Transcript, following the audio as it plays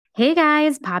Hey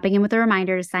guys, popping in with a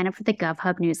reminder to sign up for the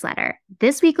GovHub newsletter.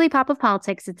 This weekly pop of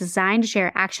politics is designed to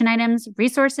share action items,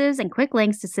 resources, and quick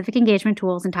links to civic engagement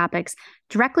tools and topics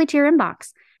directly to your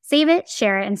inbox. Save it,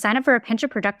 share it, and sign up for a pinch of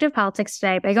productive politics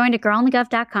today by going to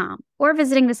girlonthegov.com or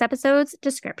visiting this episode's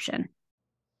description.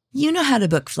 You know how to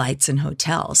book flights and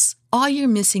hotels. All you're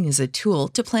missing is a tool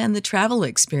to plan the travel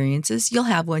experiences you'll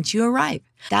have once you arrive.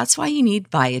 That's why you need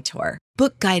Viator.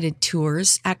 Book guided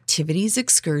tours, activities,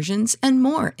 excursions, and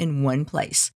more in one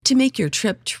place to make your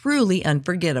trip truly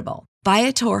unforgettable.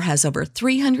 Viator has over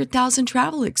 300,000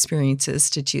 travel experiences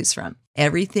to choose from.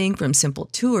 Everything from simple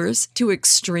tours to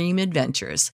extreme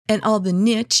adventures and all the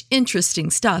niche, interesting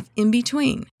stuff in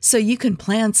between. So you can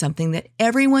plan something that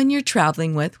everyone you're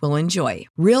traveling with will enjoy.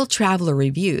 Real traveler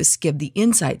reviews give the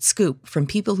inside scoop from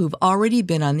people who've already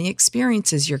been on the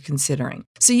experiences you're considering.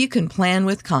 So you can plan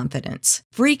with confidence.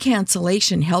 Free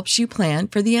cancellation helps you plan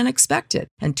for the unexpected.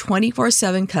 And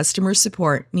 24/7 customer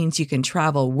support means you can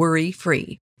travel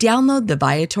worry-free. Download the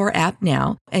Viator app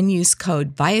now and use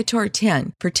code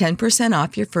Viator10 for 10%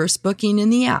 off your first booking in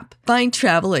the app. Find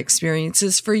travel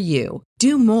experiences for you.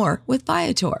 Do more with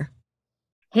Viator.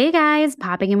 Hey guys,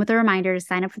 popping in with a reminder to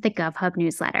sign up for the GovHub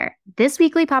newsletter. This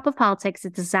weekly pop of politics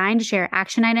is designed to share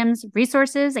action items,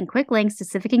 resources, and quick links to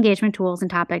civic engagement tools and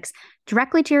topics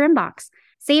directly to your inbox.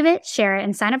 Save it, share it,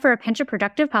 and sign up for a pinch of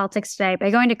productive politics today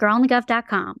by going to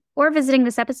girlonthegov.com or visiting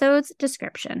this episode's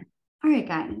description. All right,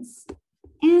 guys.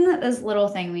 In this little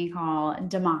thing we call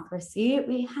democracy,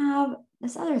 we have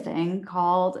this other thing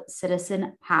called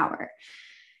citizen power.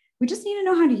 We just need to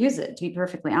know how to use it, to be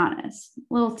perfectly honest.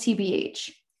 Little TBH.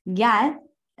 Yet,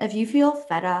 if you feel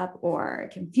fed up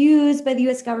or confused by the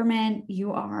US government,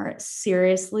 you are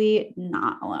seriously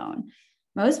not alone.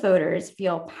 Most voters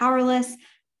feel powerless,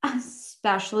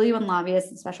 especially when lobbyists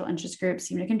and special interest groups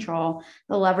seem to control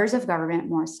the levers of government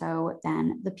more so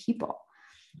than the people.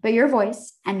 But your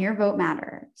voice and your vote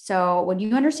matter. So when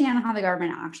you understand how the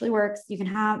government actually works, you can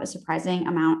have a surprising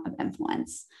amount of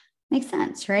influence. Makes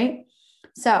sense, right?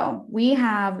 So we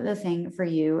have the thing for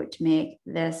you to make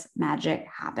this magic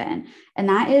happen. And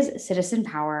that is Citizen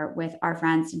Power with our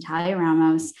friends Natalia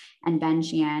Ramos and Ben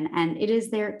Sheehan. And it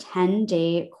is their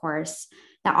 10-day course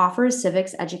that offers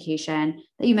civics education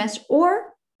that you missed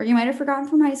or you might have forgotten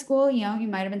from high school. You know, you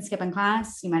might have been skipping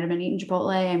class. You might have been eating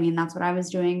Chipotle. I mean, that's what I was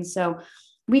doing. So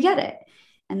we get it.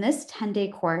 And this 10-day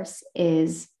course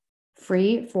is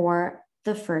free for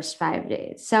the first 5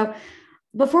 days. So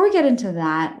before we get into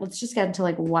that, let's just get into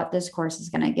like what this course is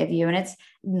going to give you. And it's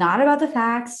not about the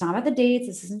facts, it's not about the dates.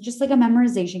 This isn't just like a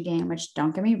memorization game, which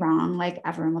don't get me wrong, like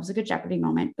everyone loves a good Jeopardy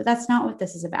moment, but that's not what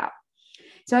this is about.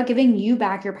 It's about giving you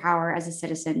back your power as a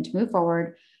citizen to move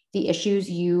forward the issues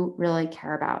you really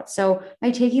care about. So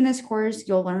by taking this course,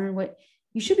 you'll learn what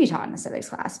you should be taught in a civics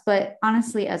class, but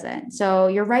honestly isn't. So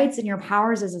your rights and your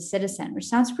powers as a citizen, which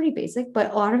sounds pretty basic,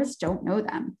 but a lot of us don't know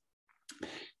them.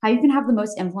 How you can have the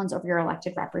most influence over your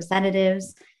elected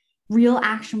representatives, real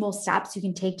actionable steps you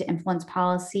can take to influence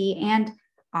policy, and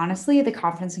honestly, the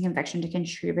confidence and conviction to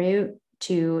contribute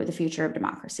to the future of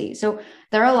democracy. So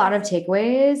there are a lot of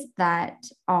takeaways that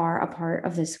are a part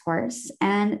of this course,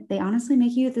 and they honestly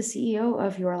make you the CEO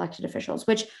of your elected officials,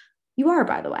 which you are,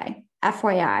 by the way,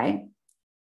 FYI,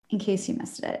 in case you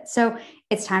missed it. So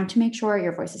it's time to make sure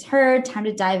your voice is heard, time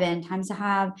to dive in, time to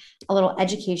have a little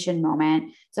education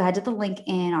moment. So head to the link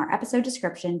in our episode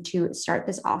description to start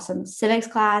this awesome civics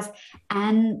class.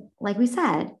 And like we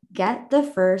said, get the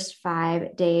first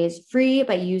 5 days free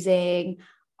by using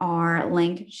our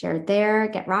link shared there.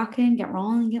 Get rocking, get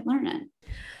rolling, get learning.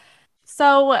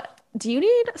 So do you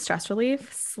need stress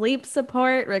relief, sleep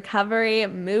support, recovery,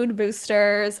 mood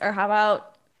boosters, or how about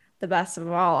the best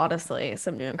of all, honestly,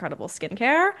 some new incredible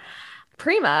skincare?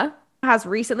 Prima has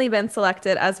recently been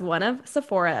selected as one of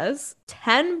Sephora's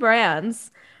 10 brands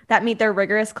that meet their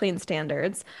rigorous clean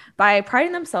standards by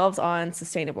priding themselves on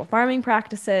sustainable farming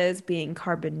practices, being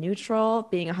carbon neutral,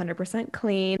 being 100%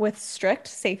 clean with strict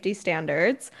safety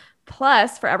standards.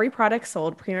 Plus, for every product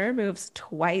sold, Prima removes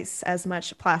twice as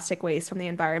much plastic waste from the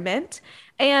environment.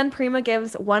 And Prima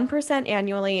gives 1%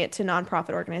 annually to nonprofit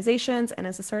organizations and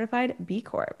is a certified B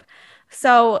Corp.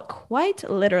 So quite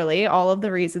literally all of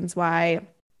the reasons why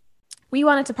we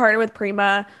wanted to partner with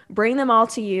Prima, bring them all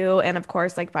to you, and of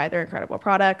course, like buy their incredible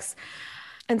products.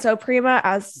 And so Prima,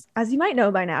 as you might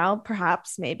know by now,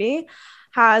 perhaps, maybe,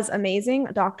 has amazing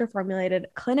doctor-formulated,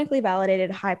 clinically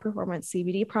validated high-performance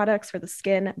CBD products for the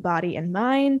skin, body, and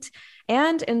mind,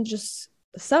 and in just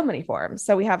so many forms.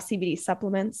 So we have CBD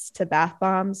supplements to bath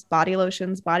bombs, body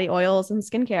lotions, body oils, and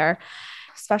skincare.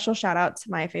 special shout out to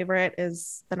my favorite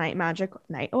is the Night Magic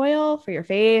Night Oil for your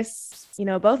face. You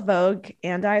know, both Vogue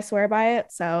and I swear by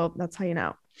it. So that's how you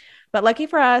know. But lucky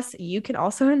for us, you can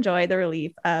also enjoy the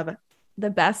relief of the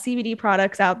best CBD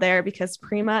products out there because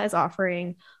Prima is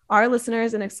offering our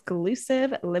listeners an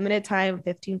exclusive limited time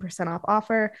 15% off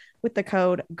offer with the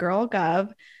code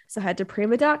GIRLGOV. So head to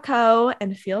prima.co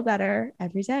and feel better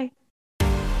every day.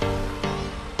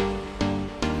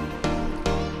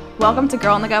 Welcome to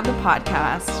Girl in the Gov, the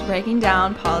podcast, breaking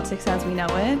down politics as we know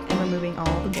it and removing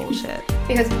all the bullshit.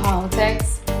 Because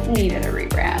politics needed a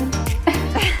rebrand.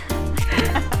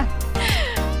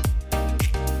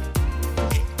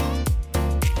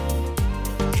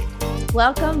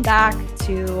 Welcome back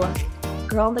to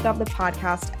Girl in the Gov, the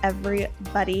podcast,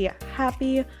 everybody.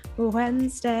 Happy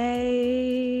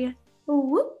Wednesday.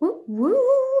 Woo, woo,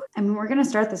 woo. I mean, we're going to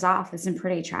start this off with some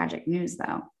pretty tragic news,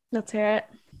 though. Let's hear it.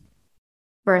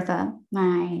 Bertha,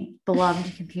 my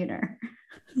beloved computer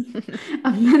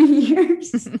of many years.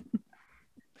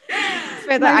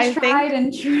 Samantha, I tried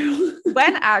and true.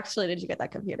 When actually did you get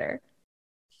that computer?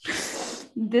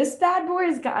 This bad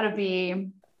boy's got to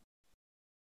be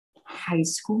high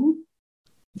school.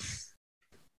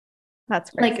 That's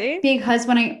crazy. Like, because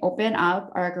when I open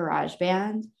up our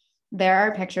GarageBand, there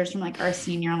are pictures from like our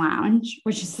senior lounge,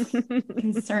 which is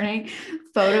concerning.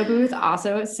 Photo booth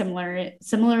also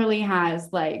similarly has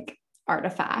like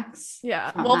artifacts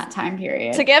from that time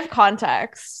period. To give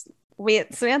context,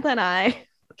 Samantha and I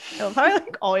will probably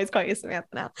like always call you Samantha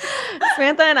now.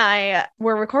 Samantha and I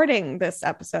were recording this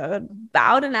episode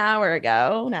about an hour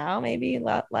ago now, maybe a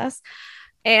lot less.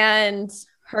 And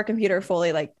her computer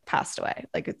fully like passed away,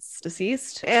 like it's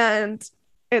deceased and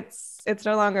it's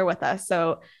no longer with us.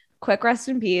 So quick rest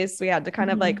in peace. We had to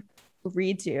kind of like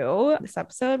redo this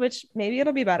episode, which maybe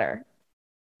it'll be better.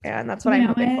 And that's what I'm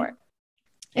hoping for.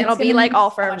 It'll be like all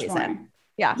for a reason.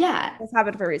 Yeah. It's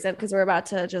happened for a reason because we're about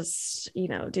to just,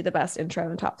 do the best intro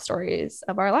and top stories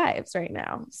of our lives right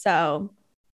now. So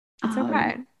it's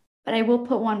okay. But I will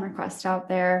put one request out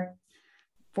there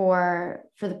for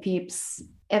the peeps.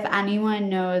 If anyone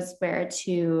knows where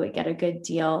to get a good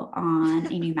deal on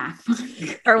a new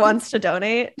MacBook or wants to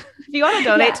donate, if you want to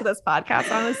donate to this podcast,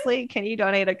 honestly, can you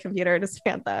donate a computer to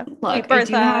Samantha? Look, I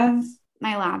do have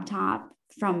my laptop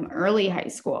from early high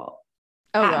school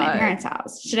at my parents'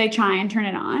 house. Should I try and turn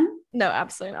it on? No,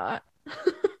 absolutely not.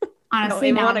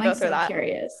 Honestly, now I'm so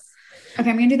curious. Okay,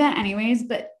 I'm gonna do that anyways,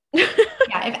 but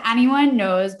yeah, if anyone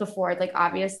knows before, like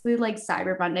obviously like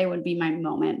Cyber Monday would be my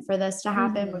moment for this to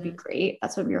happen, would be great.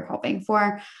 That's what we were hoping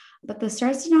for. But the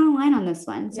stars did not align on this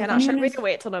one. So not sure we can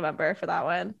wait till November for that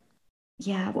one.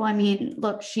 Yeah, well, I mean,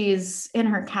 look, she's in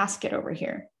her casket over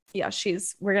here. Yeah,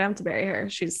 we're gonna have to bury her.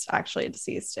 She's actually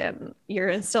deceased and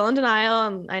you're still in denial.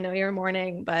 And I know you're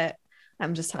mourning, but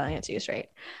I'm just telling it to you straight.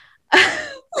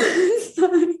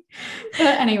 But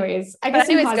anyways,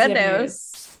 good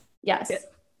news. Yes.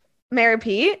 Mayor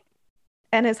Pete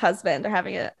and his husband are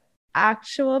having an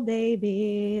actual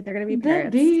baby. They're going to be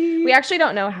parents. We actually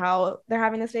don't know how they're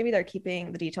having this baby. They're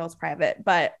keeping the details private,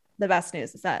 but the best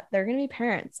news is that they're going to be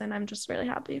parents and I'm just really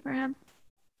happy for him.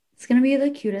 It's going to be the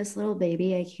cutest little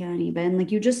baby. I can't even,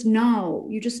 like, you just know.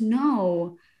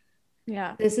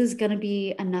 Yeah. This is going to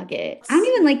be a nugget. I don't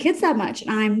even like kids that much.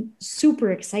 And I'm super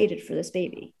excited for this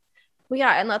baby. Well,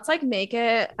 yeah. And let's like make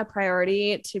it a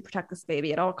priority to protect this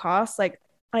baby at all costs. Like,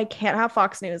 I can't have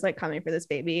Fox News like coming for this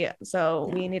baby.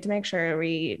 So we need to make sure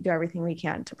we do everything we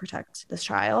can to protect this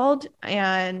child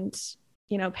and,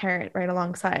 parent right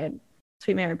alongside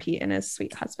sweet Mayor Pete and his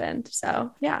sweet husband.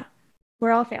 So yeah,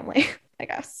 we're all family, I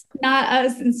guess. Not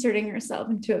us inserting ourselves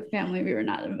into a family we were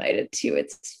not invited to.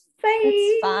 It's fine.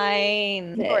 It's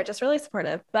fine. We're just really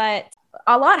supportive, but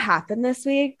a lot happened this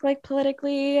week, like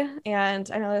politically.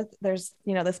 And I know that there's,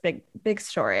 this big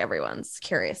story everyone's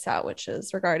curious about, which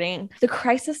is regarding the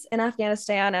crisis in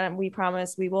Afghanistan. And we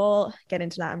promise we will get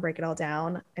into that and break it all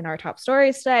down in our top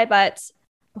stories today. But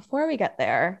before we get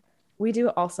there, we do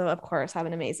also, of course, have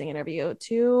an amazing interview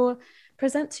to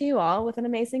present to you all with an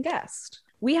amazing guest.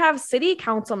 We have City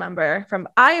Council member from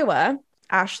Iowa,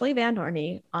 Ashley Van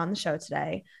Orney, on the show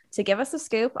today to give us a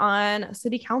scoop on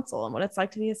city council and what it's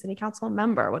like to be a city council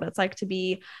member, what it's like to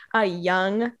be a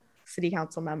young city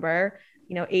council member,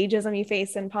 ageism you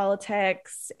face in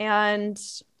politics, and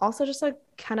also just a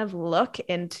kind of look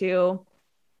into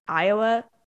Iowa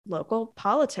local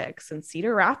politics and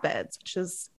Cedar Rapids, which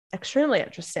is extremely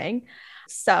interesting.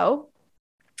 So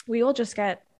we will just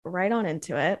get right on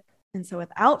into it. And so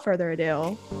without further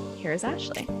ado, here's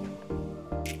Ashley.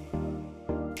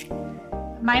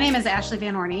 My name is Ashley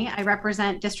Van Orney. I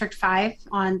represent District 5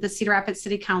 on the Cedar Rapids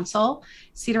City Council.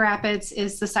 Cedar Rapids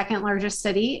is the second largest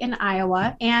city in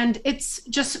Iowa. And it's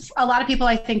just a lot of people,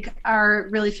 I think, are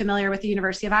really familiar with the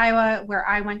University of Iowa, where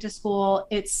I went to school.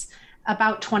 It's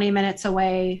about 20 minutes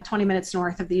away, 20 minutes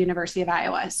north of the University of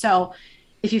Iowa. So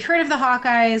if you've heard of the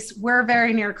Hawkeyes, we're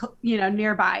very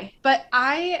nearby. But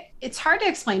it's hard to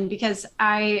explain because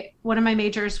one of my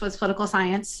majors was political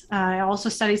science. I also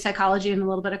studied psychology and a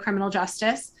little bit of criminal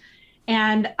justice.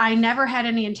 And I never had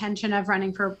any intention of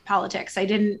running for politics.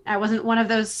 I wasn't one of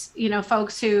those,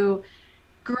 folks who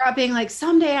grew up being like,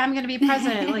 someday I'm going to be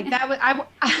president. Like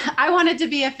I wanted to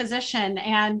be a physician,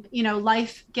 and,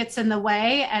 life gets in the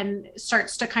way and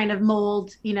starts to kind of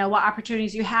mold, what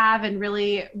opportunities you have and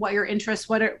really what your interests,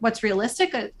 what's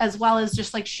realistic, as well as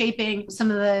just like shaping some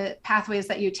of the pathways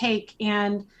that you take.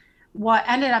 And what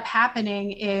ended up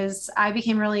happening is I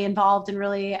became really involved in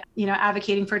really,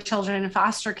 advocating for children in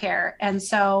foster care. And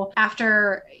so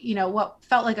after, what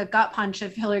felt like a gut punch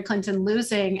of Hillary Clinton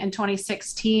losing in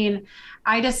 2016,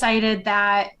 I decided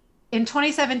that in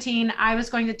 2017, I was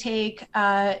going to take,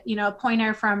 a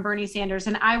pointer from Bernie Sanders,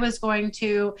 and I was going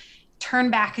to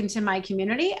turn back into my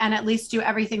community and at least do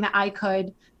everything that I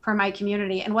could for my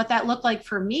community. And what that looked like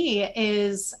for me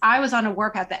is I was on a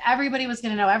warpath that everybody was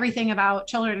going to know everything about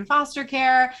children in foster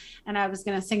care, and I was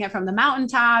going to sing it from the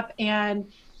mountaintop.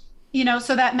 And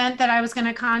so that meant that I was going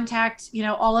to contact,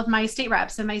 all of my state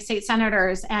reps and my state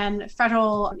senators and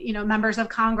federal, members of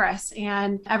Congress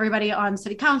and everybody on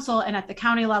city council and at the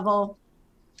county level.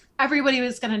 Everybody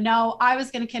was going to know. I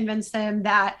was going to convince them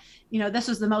that, this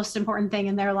was the most important thing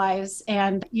in their lives.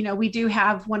 And, we do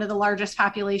have one of the largest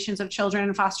populations of children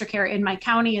in foster care in my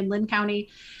county, in Lynn County.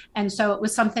 And so it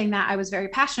was something that I was very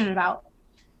passionate about.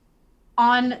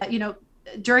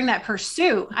 During that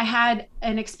pursuit, I had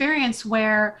an experience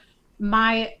where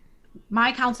my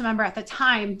council member at the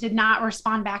time did not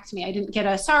respond back to me. I didn't get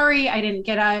a sorry. I didn't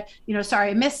get a,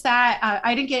 sorry, I missed that.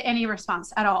 I didn't get any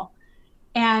response at all.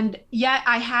 And yet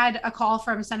I had a call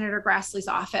from Senator Grassley's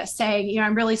office saying,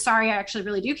 I'm really sorry. I actually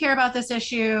really do care about this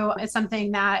issue. It's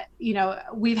something that,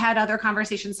 we've had other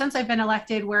conversations since I've been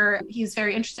elected where he's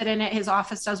very interested in it. His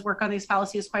office does work on these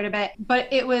policies quite a bit.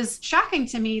 But it was shocking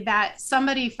to me that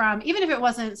somebody from, even if it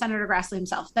wasn't Senator Grassley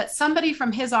himself, that somebody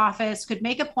from his office could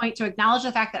make a point to acknowledge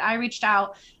the fact that I reached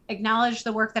out, acknowledge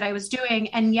the work that I was doing,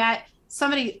 and yet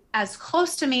somebody as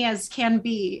close to me as can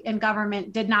be in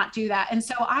government did not do that. And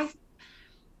so I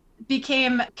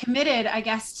became committed, I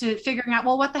guess, to figuring out,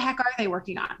 well, what the heck are they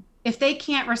working on? If they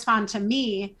can't respond to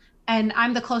me and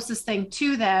I'm the closest thing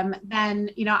to them, then,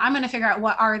 I'm going to figure out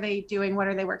what are they doing? What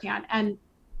are they working on? And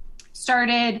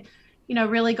started,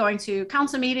 really going to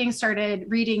council meetings, started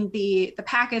reading the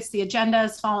packets, the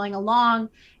agendas, following along,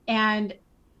 and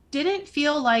didn't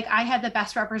feel like I had the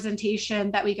best representation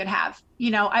that we could have.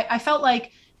 I felt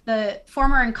like the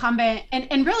former incumbent,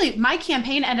 and really my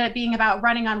campaign ended up being about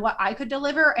running on what I could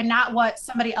deliver and not what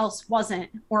somebody else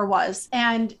wasn't or was.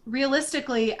 And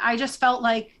realistically, I just felt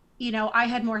like, I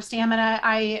had more stamina.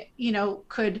 I,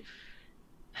 could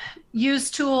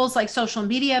use tools like social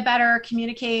media better,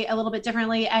 communicate a little bit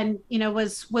differently, and,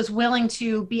 was willing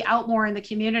to be out more in the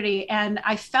community. And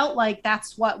I felt like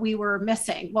that's what we were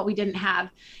missing, what we didn't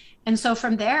have. And so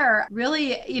from there,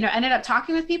 really, ended up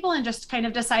talking with people and just kind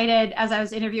of decided as I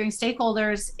was interviewing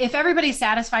stakeholders, if everybody's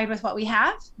satisfied with what we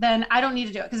have, then I don't need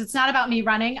to do it because it's not about me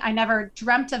running. I never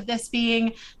dreamt of this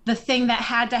being the thing that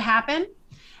had to happen.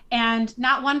 And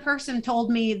not one person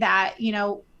told me that,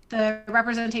 the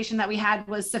representation that we had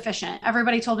was sufficient.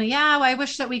 Everybody told me, yeah, well, I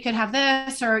wish that we could have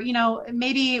this, or,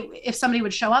 maybe if somebody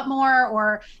would show up more,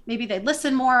 or maybe they'd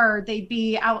listen more, or they'd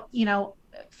be out,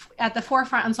 at the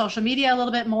forefront on social media a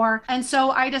little bit more. And so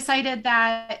I decided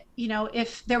that,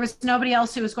 if there was nobody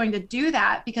else who was going to do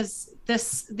that, because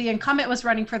the incumbent was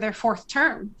running for their fourth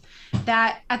term,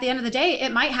 that at the end of the day,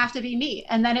 it might have to be me.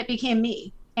 And then it became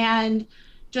me, and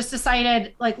just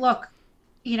decided like, look,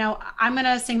 I'm going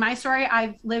to sing my story.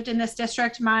 I've lived in this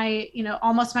district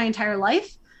almost my entire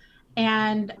life.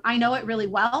 And I know it really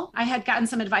well. I had gotten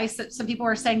some advice that some people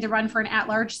were saying to run for an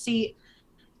at-large seat.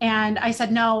 And I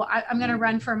said, no, I'm going to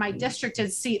run for my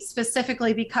districted seat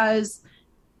specifically because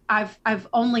I've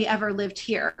only ever lived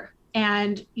here,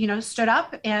 and, stood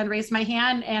up and raised my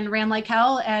hand and ran like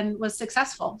hell and was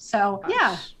successful. So,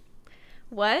 yeah.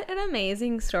 What an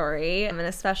amazing story. And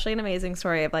especially an amazing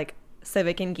story of like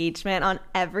civic engagement on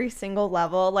every single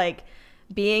level, like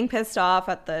being pissed off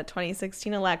at the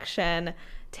 2016 election,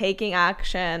 taking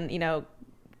action,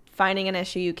 finding an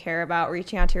issue you care about,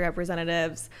 reaching out to your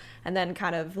representatives, and then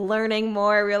kind of learning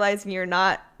more, realizing you're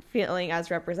not feeling as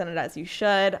represented as you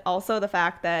should. Also, the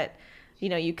fact that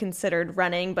you considered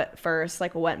running, but first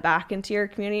like went back into your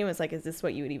community and was like, is this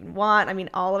what you would even want? I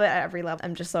mean, all of it at every level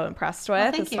I'm just so impressed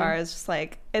with, as far as just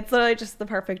like, it's literally just the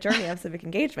perfect journey of civic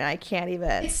engagement. I can't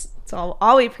even, it's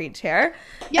all we preach here.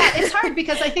 Yeah, it's hard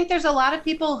because I think there's a lot of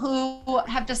people who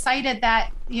have decided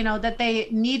that, that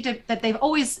that they've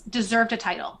always deserved a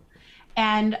title.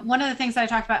 And one of the things that I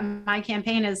talked about in my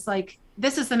campaign is like,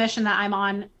 this is the mission that I'm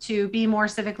on, to be more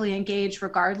civically engaged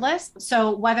regardless.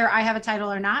 So whether I have a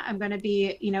title or not, I'm going to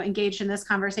be, engaged in this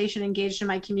conversation, engaged in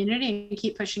my community, and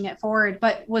keep pushing it forward.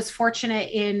 But was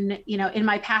fortunate in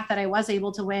my path that I was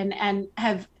able to win and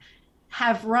have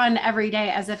run every day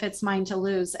as if it's mine to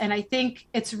lose. And I think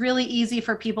it's really easy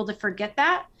for people to forget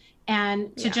that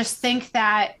and to just think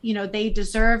that, they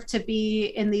deserve to be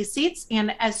in these seats.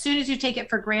 And as soon as you take it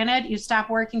for granted, you stop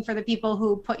working for the people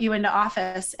who put you into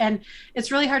office. And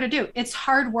it's really hard to do. It's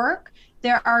hard work.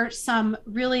 There are some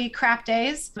really crap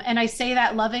days. And I say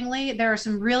that lovingly. There are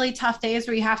some really tough days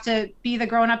where you have to be the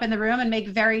grown up in the room and make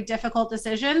very difficult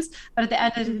decisions. But at the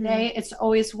end of the day, it's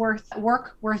always worth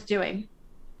doing.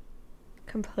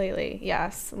 Completely.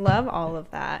 Yes. Love all of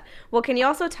that. Well, can you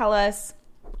also tell us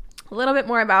a little bit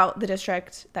more about the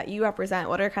district that you represent?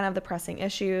 What are kind of the pressing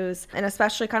issues, and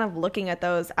especially kind of looking at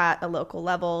those at a local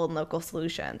level and local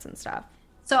solutions and stuff?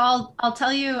 So I'll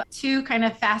tell you two kind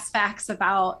of fast facts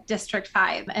about District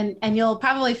 5, and you'll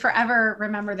probably forever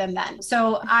remember them then.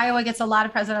 So Iowa gets a lot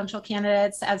of presidential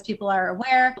candidates, as people are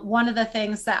aware. One of the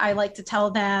things that I like to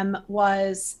tell them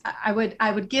was I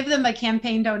would give them a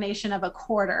campaign donation of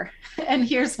 $0.25, and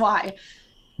here's why.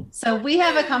 So we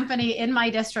have a company in my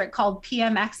district called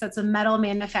PMX. That's a metal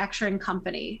manufacturing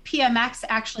company. PMX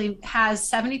actually has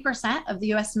 70% of the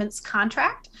U.S. Mint's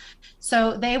contract.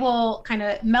 So they will kind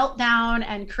of melt down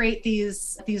and create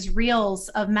these reels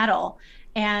of metal.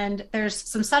 And there's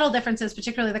some subtle differences,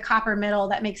 particularly the copper middle,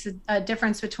 that makes a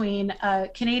difference between a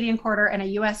Canadian quarter and a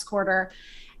U.S. quarter.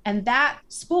 And that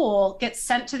spool gets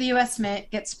sent to the U.S.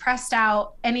 Mint, gets pressed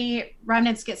out, any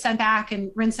remnants get sent back,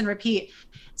 and rinse and repeat.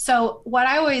 So what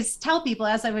I always tell people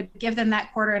as I would give them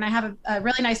that quarter, and I have a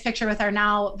really nice picture with our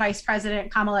now Vice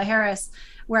President Kamala Harris,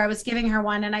 where I was giving her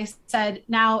one, and I said,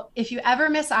 now, if you ever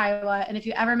miss Iowa and if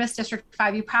you ever miss District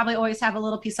 5, you probably always have a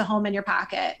little piece of home in your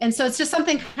pocket. And so it's just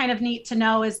something kind of neat to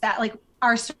know, is that like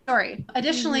our story.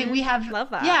 Additionally, we have,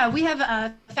 we have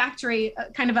a factory,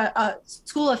 kind of a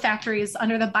school of factories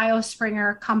under the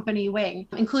BioSpringer company wing,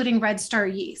 including Red Star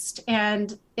Yeast.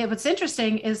 And what's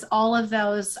interesting is all of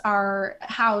those are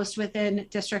housed within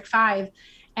District 5.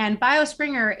 And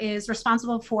BioSpringer is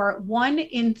responsible for 1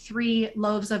 in 3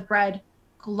 loaves of bread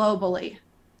globally.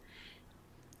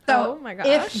 So oh my gosh.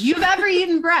 If you've ever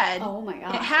eaten bread, oh my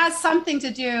gosh, it has something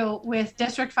to do with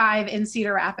District 5 in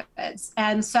Cedar Rapids.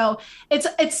 And so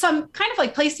it's some kind of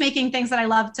like placemaking things that I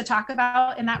love to talk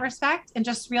about in that respect, and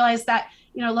just realize that,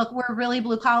 look, we're really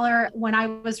blue collar. When I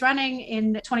was running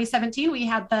in 2017, we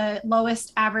had the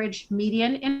lowest average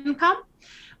median income,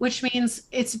 which means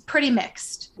it's pretty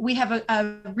mixed. We have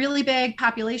a really big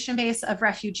population base of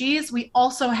refugees. We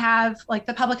also have, like,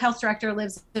 the public health director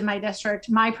lives in my district.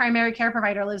 My primary care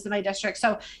provider lives in my district.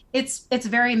 So it's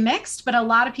very mixed, but a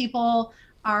lot of people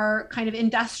are kind of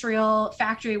industrial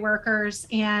factory workers,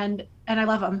 and I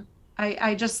love them.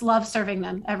 I just love serving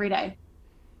them every day.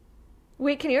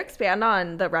 Wait, can you expand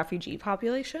on the refugee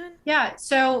population? Yeah,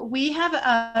 so we have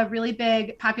a really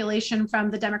big population from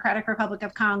the Democratic Republic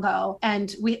of Congo,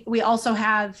 and we also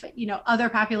have, other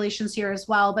populations here as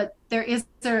well, but there is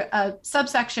a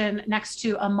subsection next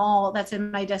to a mall that's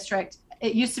in my district.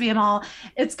 It used to be a mall.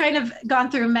 It's kind of gone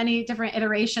through many different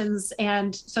iterations.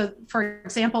 And so, for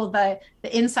example, the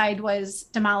inside was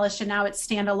demolished, and now it's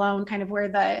standalone, kind of where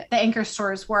the anchor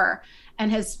stores were,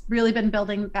 and has really been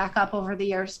building back up over the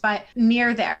years. But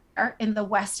near there, in the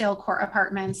Westdale Court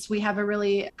Apartments, we have a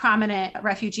really prominent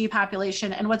refugee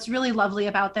population. And what's really lovely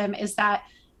about them is that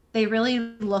they really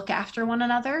look after one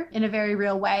another in a very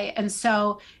real way. And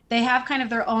so they have kind of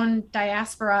their own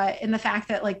diaspora in the fact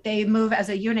that, like, they move as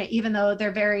a unit, even though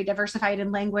they're very diversified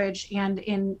in language and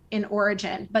in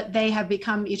origin, but they have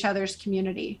become each other's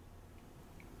community.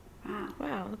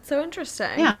 Wow, that's so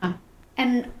interesting. Yeah.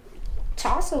 And to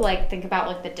also think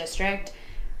about the district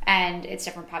and its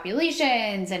different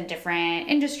populations and different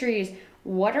industries,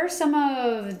 what are some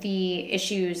of the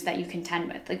issues that you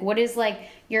contend with? What is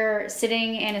you're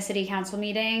sitting in a city council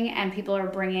meeting and people are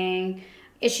bringing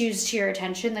issues to your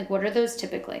attention? What are those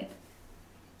typically?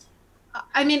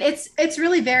 I mean, it's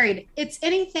really varied. It's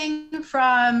anything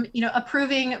from,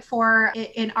 approving for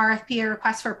an RFP, or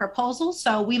request for proposal.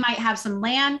 So we might have some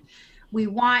land. We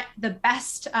want the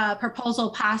best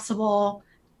proposal possible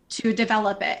to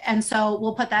develop it. And so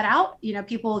we'll put that out,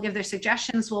 people will give their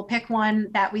suggestions. We'll pick one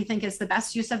that we think is the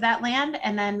best use of that land.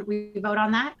 And then we vote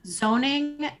on that.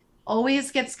 Zoning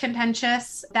always gets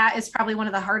contentious. That is probably one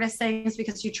of the hardest things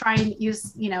because you try and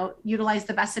utilize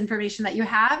the best information that you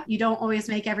have. You don't always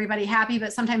make everybody happy,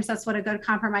 but sometimes that's what a good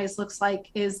compromise looks like,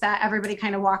 is that everybody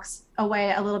kind of walks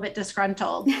away a little bit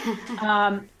disgruntled.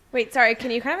 Wait, sorry,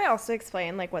 can you kind of also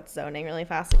explain like what's zoning really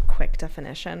fast, like quick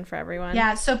definition for everyone?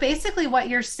 Yeah, so basically what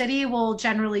your city will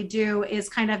generally do is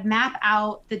kind of map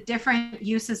out the different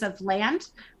uses of land,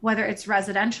 whether it's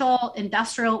residential,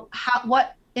 industrial,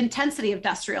 what intensity of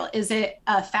industrial. Is it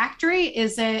a factory?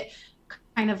 Is it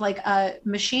kind of like a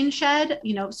machine shed?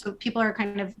 So people are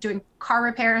kind of doing car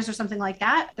repairs or something like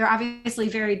that. They're obviously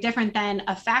very different than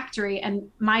a factory.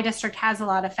 And my district has a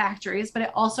lot of factories, but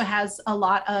it also has a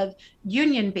lot of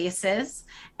union bases.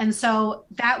 And so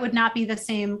that would not be the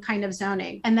same kind of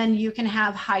zoning. And then you can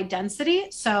have high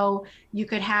density. So you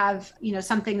could have,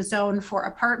 something zoned for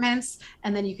apartments,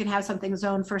 and then you can have something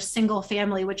zoned for single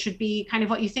family, which would be kind of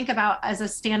what you think about as a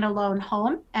standalone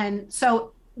home. And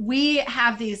so we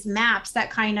have these maps that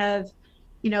kind of,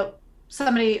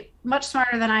 somebody much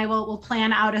smarter than I will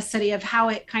plan out a city of how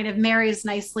it kind of marries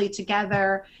nicely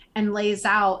together and lays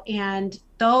out. And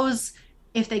those,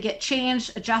 if they get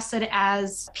changed, adjusted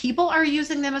as people are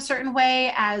using them a certain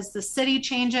way, as the city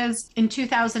changes. In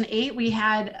 2008, we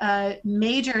had a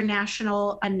major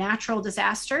natural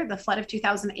disaster, the flood of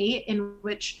 2008, in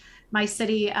which my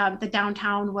city, the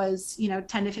downtown was,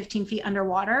 10 to 15 feet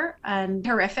underwater and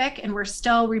horrific. And we're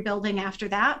still rebuilding after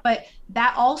that. But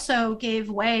that also gave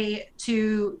way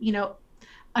to,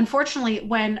 unfortunately,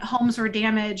 when homes were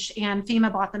damaged and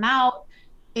FEMA bought them out,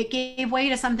 it gave way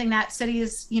to something that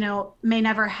cities, may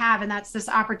never have. And that's this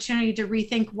opportunity to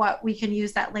rethink what we can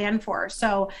use that land for.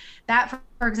 So that,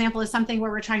 for example, is something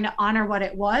where we're trying to honor what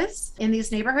it was in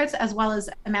these neighborhoods, as well as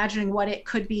imagining what it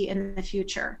could be in the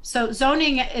future. So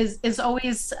zoning is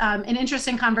always an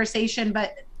interesting conversation,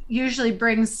 but usually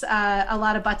brings a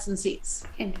lot of butts and seats.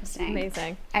 Interesting.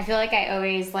 Amazing. I feel like I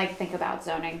always think about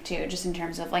zoning too, just in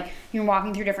terms of you're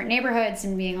walking through different neighborhoods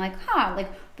and being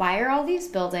why are all these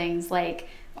buildings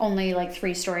only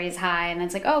 3 stories high? And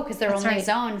it's because they're That's only right.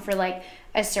 zoned for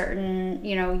a certain,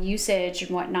 usage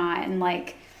and whatnot. And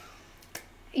I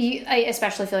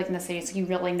especially feel in the cities, you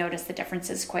really notice the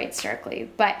differences quite starkly.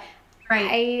 But Right.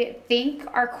 I think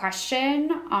our question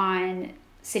on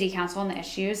city council and the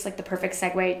issues, the perfect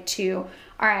segue to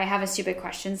our I Have a Stupid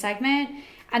Question segment.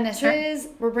 And this Sure. is,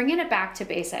 we're bringing it back to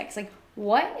basics.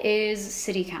 What is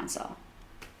city council?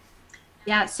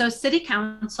 Yeah, so city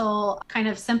council, kind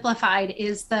of simplified,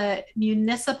 is the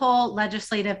municipal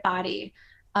legislative body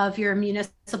of your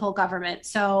municipal government.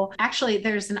 So actually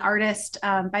there's an artist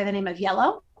by the name of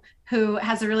Yellow who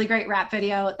has a really great rap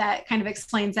video that kind of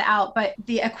explains it out. But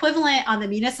the equivalent on the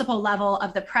municipal level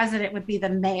of the president would be the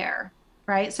mayor,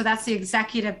 right? So that's the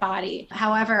executive body.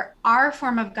 However, our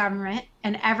form of government,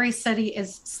 and every city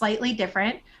is slightly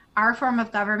different, our form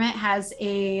of government has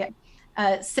a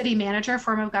city manager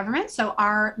form of government. So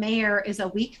our mayor is a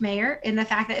weak mayor, in the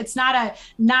fact that it's not a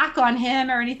knock on him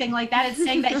or anything like that. It's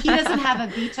saying that he doesn't have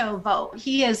a veto vote.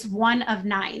 He is one of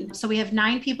 9. So we have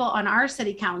 9 people on our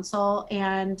city council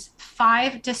and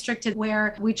 5 districted,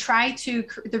 where we try to,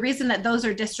 the reason that those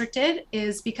are districted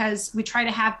is because we try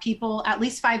to have people, at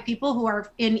least 5 people who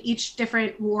are in each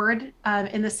different ward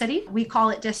in the city. We call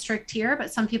it district here,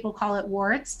 but some people call it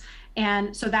wards.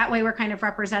 And so that way we're kind of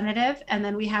representative. And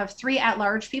then we have 3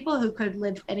 at-large people who could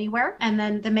live anywhere. And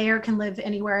then the mayor can live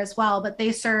anywhere as well, but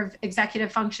they serve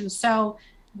executive functions. So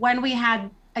when we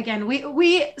had, again,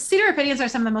 we Cedar Rapidians are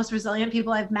some of the most resilient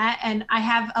people I've met. And I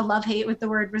have a love-hate with the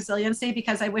word resiliency,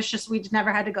 because I wish just we'd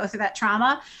never had to go through that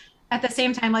trauma. At the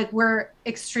same time, we're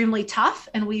extremely tough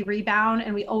and we rebound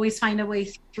and we always find a way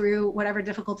through whatever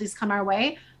difficulties come our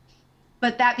way.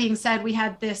 But that being said, we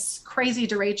had this crazy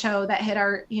derecho that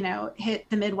hit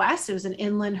the Midwest. It was an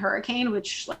inland hurricane,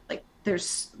 which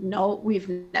we've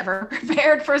never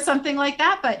prepared for something like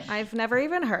that. But I've never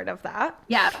even heard of that.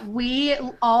 Yeah, we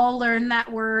all learned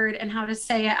that word and how to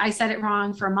say it. I said it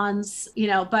wrong for months,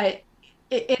 but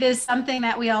it is something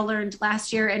that we all learned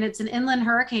last year. And it's an inland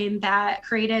hurricane that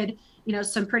created,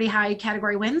 some pretty high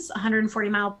category winds, 140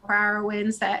 mile per hour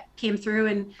winds that came through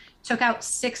and took out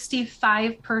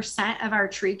 65% of our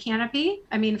tree canopy.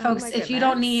 I mean, folks, if you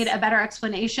don't need a better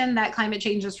explanation that climate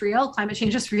change is real,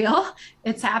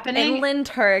 it's happening. Inland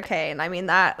hurricane. I mean,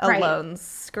 that alone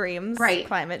screams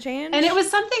climate change. And it was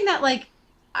something that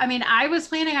I was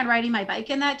planning on riding my bike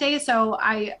in that day, so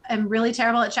I am really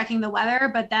terrible at checking the weather.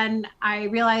 But then I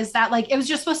realized that it was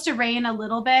just supposed to rain a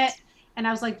little bit. And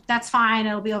I was like, that's fine.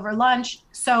 It'll be over lunch.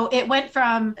 So it went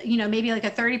from, maybe like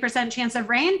a 30% chance of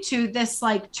rain to this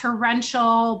like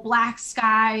torrential black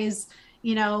skies,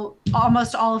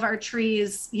 almost all of our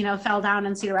trees, fell down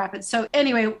in Cedar Rapids. So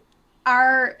anyway,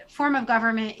 our form of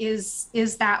government is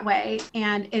that way.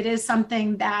 And it is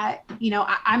something that,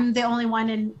 I'm the only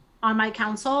one on my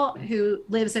council who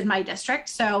lives in my district.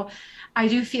 So I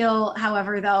do feel,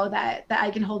 however, though, that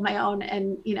I can hold my own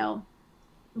and,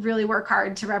 really work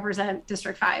hard to represent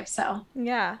District 5. So,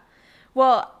 yeah.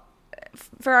 Well,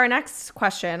 for our next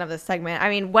question of this segment, I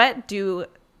mean, what do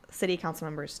city council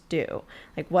members do?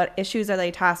 Like, what issues are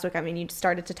they tasked with? I mean, you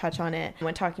started to touch on it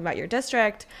when talking about your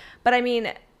district, but I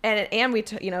mean, and we,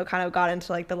 kind of got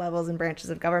into like the levels and branches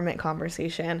of government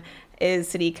conversation. Is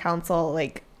city council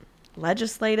like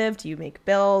legislative? Do you make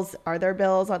bills? Are there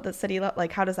bills at the city?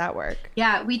 Like, how does that work?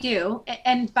 Yeah, we do.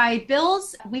 And by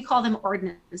bills, we call them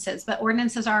ordinances, but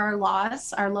ordinances are our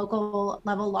laws, our local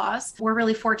level laws. We're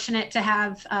really fortunate to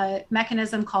have a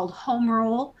mechanism called home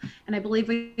rule. And I believe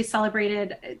we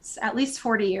celebrated, it's at least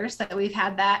 40 years that we've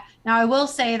had that. Now, I will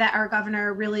say that our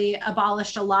governor really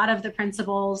abolished a lot of the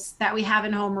principles that we have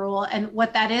in home rule. And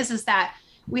what that is that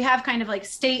we have kind of like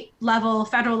state level,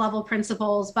 federal level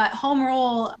principles, but home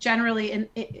rule generally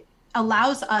it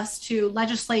allows us to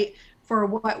legislate for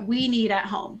what we need at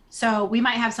home. So we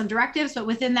might have some directives, but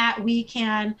within that we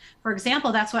can, for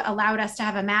example, that's what allowed us to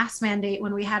have a mask mandate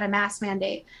when we had a mask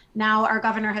mandate. Now our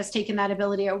governor has taken that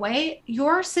ability away.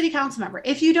 Your city council member,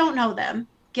 if you don't know them,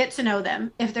 get to know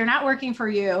them. If they're not working for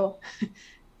you,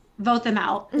 vote them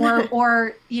out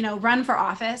or run for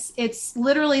office. It's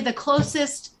literally the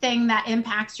closest thing that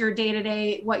impacts your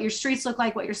day-to-day, what your streets look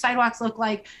like, what your sidewalks look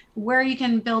like, where you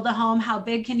can build a home, how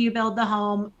big can you build the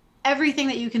home. Everything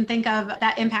that you can think of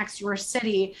that impacts your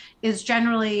city is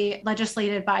generally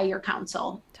legislated by your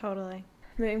council. Totally.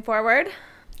 Moving forward,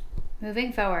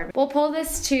 we'll pull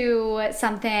this to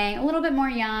something a little bit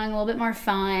more young, a little bit more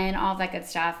fun, all that good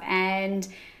stuff. And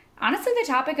honestly, the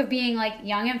topic of being like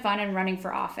young and fun and running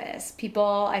for office.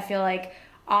 People, I feel like,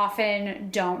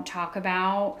 often don't talk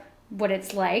about what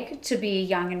it's like to be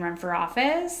young and run for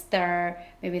office.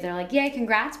 Maybe they're like, yay,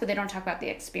 congrats, but they don't talk about the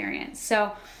experience.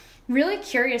 So really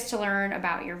curious to learn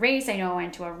about your race. I know I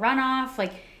went to a runoff.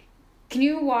 Like, can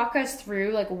you walk us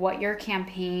through like what your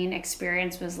campaign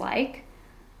experience was like?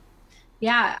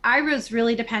 Yeah, I was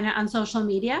really dependent on social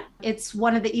media. It's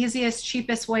one of the easiest,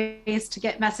 cheapest ways to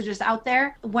get messages out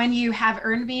there. When you have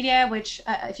earned media, which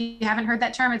if you haven't heard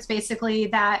that term, it's basically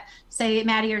that, say,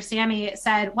 Maddie or Sammy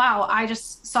said, wow, I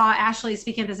just saw Ashley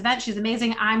speaking at this event. She's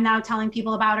amazing. I'm now telling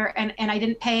people about her. And I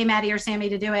didn't pay Maddie or Sammy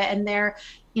to do it. And they're,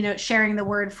 sharing the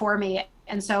word for me.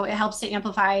 And so it helps to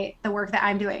amplify the work that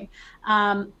I'm doing.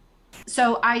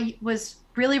 So I was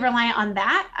really reliant on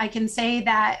that. I can say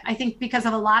that I think because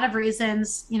of a lot of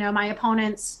reasons, my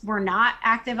opponents were not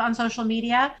active on social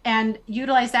media and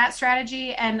utilized that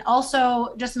strategy, and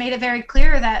also just made it very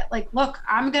clear that, like, look,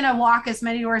 I'm going to walk as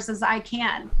many doors as I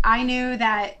can. I knew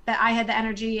that I had the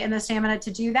energy and the stamina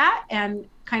to do that, and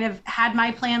kind of had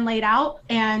my plan laid out.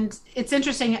 And it's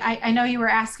interesting. I know you were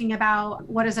asking about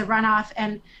what is a runoff.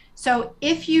 And so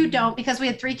if you don't, because we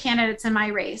had 3 candidates in my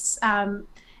race,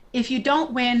 if you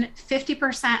don't win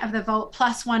 50% of the vote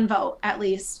plus 1 vote, at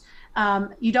least,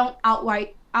 you don't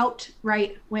outright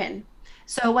win.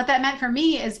 So what that meant for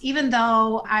me is, even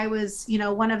though I was,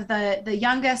 one of the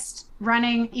youngest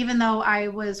running, even though I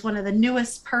was one of the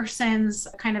newest persons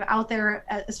kind of out there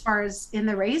as far as in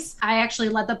the race, I actually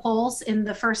led the polls in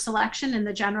the first election in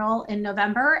the general in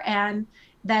November. And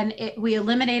then we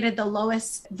eliminated the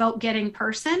lowest vote getting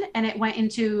person, and it went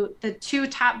into the 2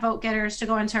 top vote getters to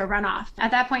go into a runoff. At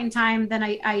that point in time, then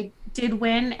I did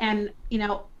win, and,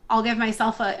 I'll give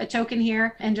myself a token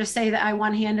here and just say that I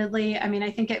won handedly. I mean,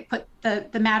 I think it put the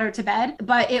matter to bed,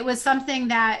 but it was something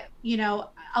that,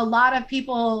 a lot of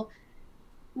people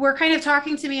were kind of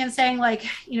talking to me and saying, like,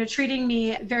 treating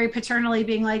me very paternally,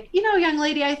 being like, young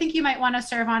lady, I think you might want to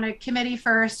serve on a committee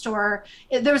first, or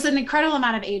there was an incredible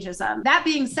amount of ageism. That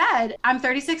being said, I'm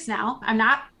 36 now. I'm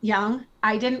not young.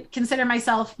 I didn't consider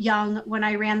myself young when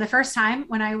I ran the first time,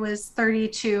 when I was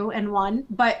 32 and 1,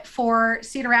 but for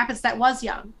Cedar Rapids, that was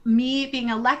young. Me being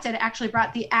elected actually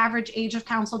brought the average age of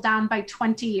council down by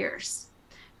 20 years.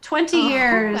 20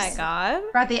 years. Oh my God.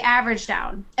 Brought the average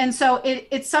down. And so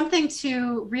it's something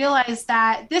to realize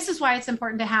that this is why it's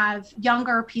important to have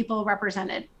younger people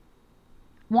represented.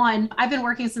 One, I've been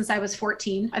working since I was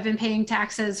 14. I've been paying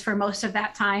taxes for most of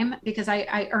that time because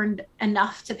I earned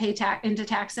enough to pay into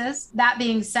taxes. That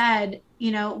being said,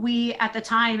 we at the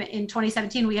time in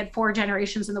 2017, we had 4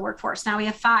 generations in the workforce. Now we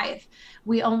have 5.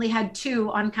 We only had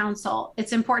 2 on council.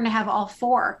 It's important to have all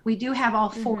 4. We do have all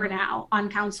 4 now on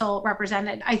council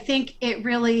represented. I think it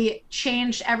really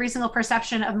changed every single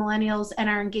perception of millennials and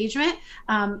our engagement.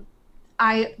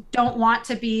 I don't want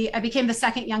to I became the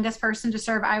 2nd youngest person to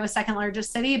serve Iowa's 2nd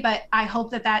largest city, but I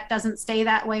hope that doesn't stay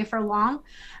that way for long.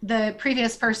 The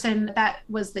previous person that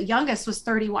was the youngest was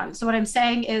 31. So what I'm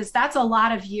saying is that's a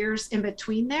lot of years in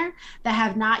between there that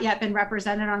have not yet been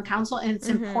represented on council. And it's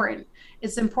important.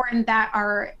 It's important that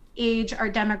our age,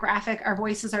 our demographic, our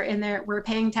voices are in there. We're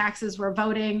paying taxes, we're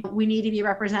voting. We need to be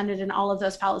represented in all of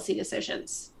those policy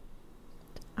decisions.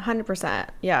 100%.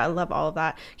 Yeah, I love all of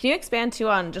that. Can you expand too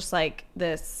on just like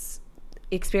this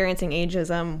experiencing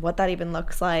ageism, what that even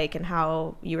looks like and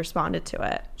how you responded to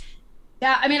it?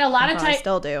 Yeah, I mean, a lot of times,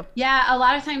 still do. Yeah, a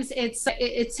lot of times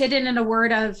it's hidden in a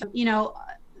word of,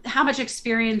 how much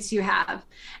experience you have.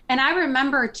 And I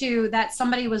remember too that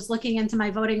somebody was looking into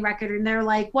my voting record and they're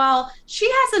like, well, she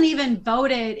hasn't even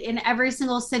voted in every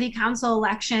single city council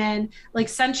election, like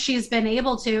since she's been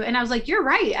able to. And I was like, you're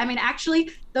right. I mean, actually,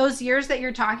 those years that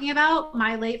you're talking about,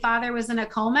 my late father was in a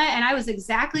coma and I was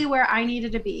exactly where I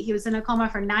needed to be. He was in a coma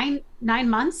for nine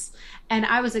months and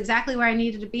I was exactly where I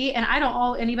needed to be. And I don't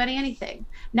owe anybody anything.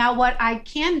 Now, what I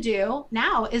can do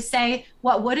now is say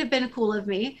what would have been cool of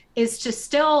me is to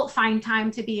still find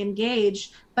time to be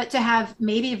engaged, but to have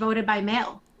maybe voted by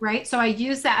mail, right? So I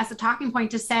use that as a talking point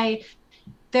to say,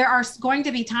 there are going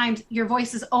to be times your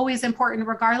voice is always important,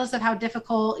 regardless of how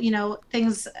difficult,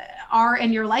 things are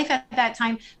in your life at that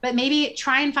time, but maybe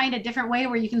try and find a different way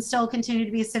where you can still continue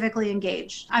to be civically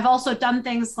engaged. I've also done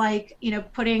things like,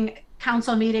 putting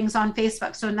council meetings on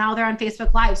Facebook. So now they're on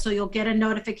Facebook Live, so you'll get a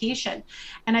notification.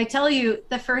 And I tell you,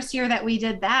 the first year that we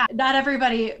did that, not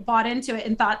everybody bought into it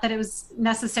and thought that it was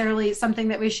necessarily something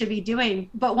that we should be doing.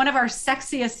 But one of our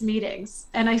sexiest meetings,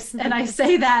 and I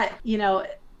say that,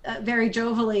 very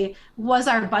jovially, was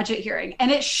our budget hearing.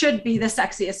 And it should be the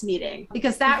sexiest meeting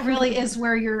because that really is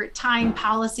where you're tying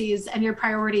policies and your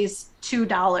priorities to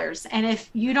dollars. And if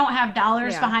you don't have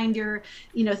dollars behind your,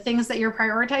 things that you're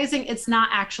prioritizing, it's not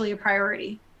actually a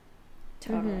priority.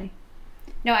 Totally.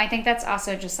 No, I think that's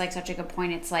also just like such a good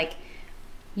point. It's like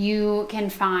you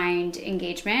can find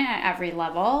engagement at every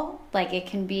level. Like it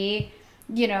can be,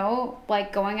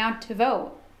 like going out to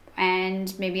vote.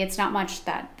 And maybe it's not much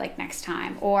that like next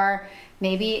time, or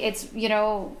maybe it's,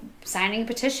 signing a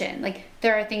petition. Like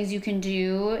there are things you can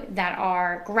do that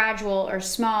are gradual or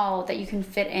small that you can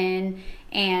fit in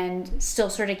and still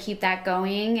sort of keep that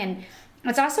going. And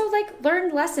it's also like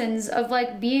learned lessons of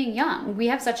like being young. We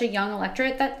have such a young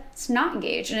electorate that's not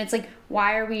engaged. And it's like,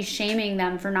 why are we shaming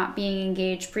them for not being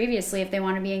engaged previously if they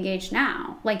want to be engaged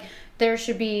now? Like there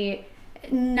should be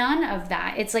none of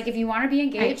that. It's like, if you want to be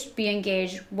engaged, be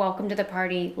engaged. Welcome to the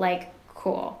party. Like,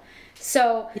 cool.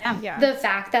 So the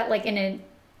fact that like in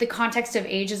the context of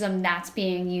ageism, that's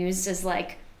being used as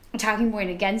like a talking point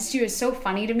against you is so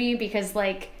funny to me because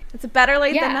like, it's better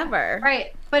late than never.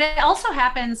 Right. But it also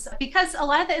happens because a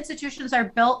lot of the institutions are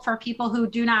built for people who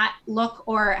do not look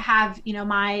or have,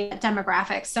 my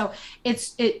demographics. So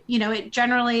it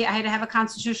generally, I had to have a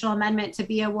constitutional amendment to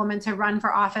be a woman to run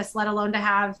for office, let alone to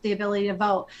have the ability to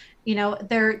vote.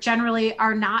 There generally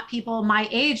are not people my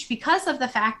age because of the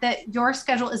fact that your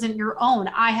schedule isn't your own.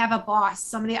 I have a boss,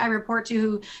 somebody I report to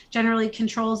who generally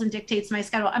controls and dictates my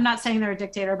schedule. I'm not saying they're a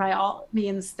dictator by all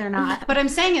means, they're not. But I'm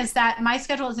saying is that my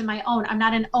schedule isn't my own. I'm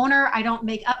not an owner. I don't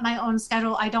make up my own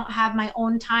schedule. I don't have my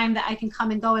own time that I can come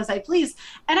and go as I please.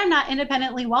 And I'm not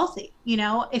independently wealthy.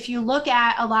 If you look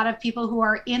at a lot of people who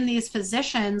are in these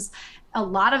positions, a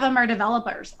lot of them are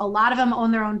developers. A lot of them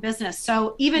own their own business.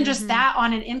 So even just that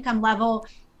on an income level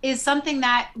is something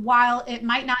that, while it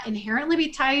might not inherently be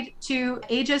tied to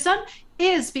ageism,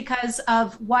 is because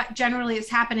of what generally is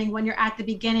happening when you're at the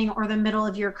beginning or the middle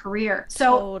of your career.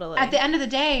 So at the end of the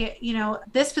day,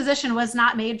 this position was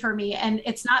not made for me, and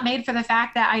it's not made for the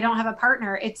fact that I don't have a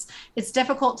partner. It's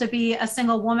difficult to be a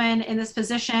single woman in this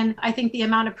position. I think the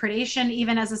amount of predation,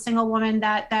 even as a single woman,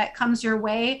 that comes your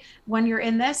way when you're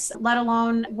in this, let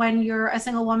alone when you're a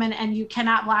single woman and you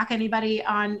cannot block anybody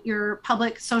on your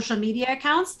public social media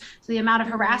accounts. So the amount of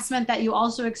harassment that you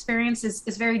also experience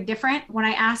is very different. When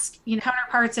I ask, how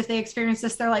counterparts, if they experience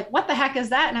this, they're like, what the heck is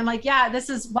that? And I'm like, yeah, this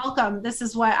is welcome. This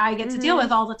is what I get to deal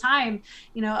with all the time.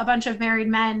 You know, a bunch of married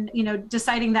men, you know,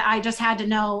 deciding that I just had to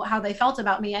know how they felt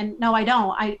about me. And no, I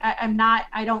don't. I'm not,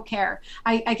 I don't care.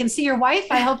 I can see your wife.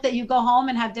 I hope that you go home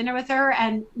and have dinner with her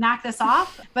and knock this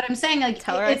off. But I'm saying, like,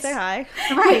 tell her I say hi.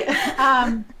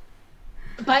 Right.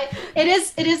 But it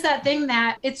is that thing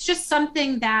that it's just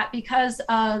something that, because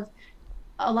of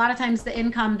a lot of times the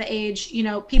income, the age, you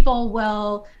know, people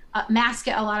will mask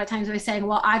it a lot of times by saying,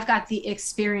 well, I've got the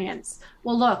experience.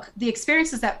 Well, look, the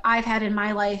experiences that I've had in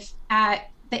my life at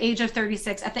the age of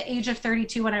 36, at the age of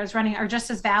 32 when I was running, are just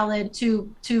as valid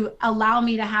to allow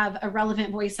me to have a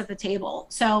relevant voice at the table.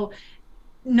 So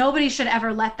nobody should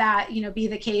ever let that, you know, be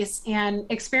the case. And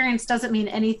experience doesn't mean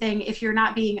anything if you're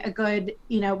not being a good,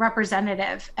 you know,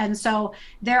 representative. And so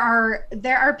there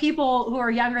are people who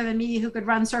are younger than me who could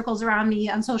run circles around me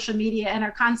on social media and are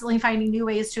constantly finding new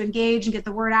ways to engage and get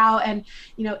the word out and,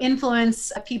 you know,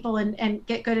 influence people and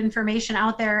get good information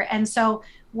out there. And so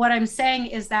what I'm saying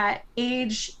is that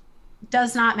age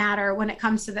does not matter when it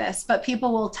comes to this, but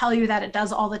people will tell you that it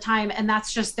does all the time, and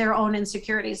that's just their own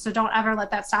insecurities. So don't ever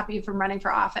let that stop you from running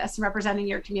for office and representing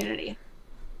your community.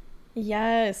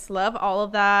 Yes, love all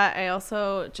of that. I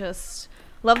also just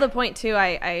love the point too.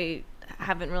 I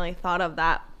haven't really thought of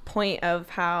that point of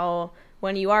how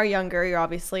when you are younger, you're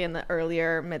obviously in the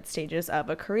earlier mid stages of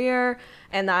a career,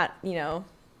 and that, you know,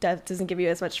 doesn't give you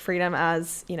as much freedom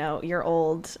as, you know, your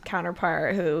old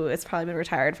counterpart who has probably been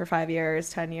retired for 5 years,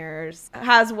 10 years,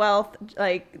 has wealth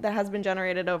like that has been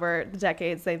generated over the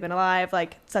decades they've been alive.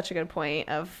 Like, such a good point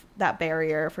of that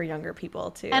barrier for younger people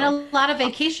too. And a lot of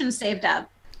vacations saved up.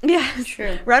 Yeah,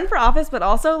 true. Run for office, but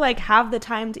also like have the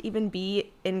time to even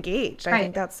be engaged. I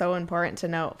think that's so important to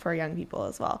note for young people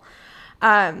as well.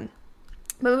 But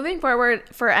moving forward,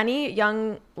 for any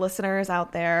young listeners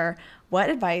out there, what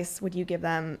advice would you give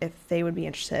them if they would be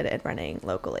interested in running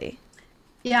locally?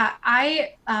 Yeah,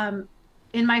 I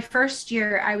in my first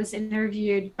year, I was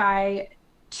interviewed by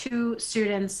two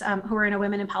students who were in a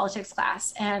women in politics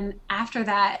class. And after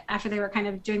that, after they were kind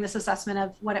of doing this assessment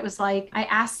of what it was like, I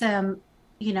asked them,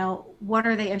 you know, what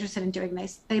are they interested in doing?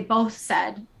 They both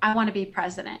said, I want to be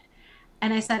president.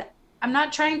 And I said, I'm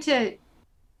not trying to,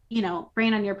 you know,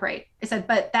 rain on your parade. I said,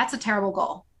 but that's a terrible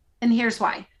goal. And here's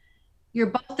why. You're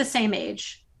both the same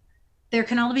age. There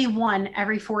can only be one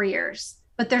every 4 years,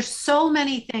 but there's so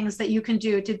many things that you can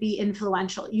do to be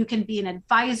influential. You can be an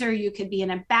advisor. You could be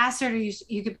an ambassador.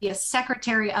 You could be a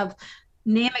secretary of,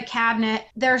 name a cabinet.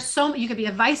 You could be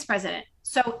a vice president.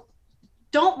 So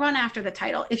don't run after the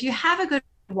title. If you have a good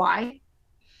why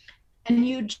and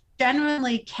you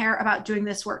genuinely care about doing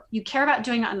this work, you care about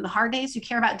doing it on the hard days, you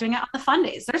care about doing it on the fun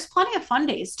days. There's plenty of fun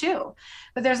days too,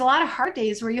 but there's a lot of hard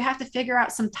days where you have to figure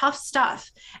out some tough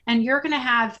stuff, and you're going to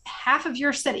have half of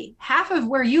your city, half of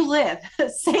where you live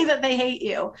say that they hate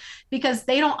you because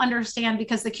they don't understand,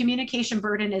 because the communication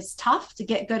burden is tough to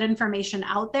get good information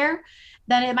out there.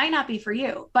 Then it might not be for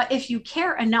you. But if you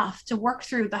care enough to work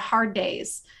through the hard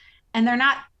days, and they're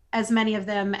not as many of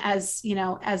them as, you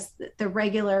know, as the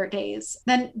regular days,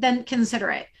 then consider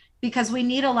it, because we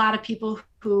need a lot of people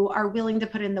who are willing to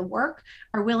put in the work,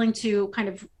 are willing to kind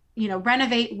of, you know,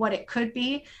 renovate what it could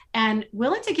be, and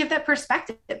willing to give that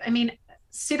perspective. I mean,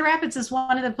 Cedar Rapids is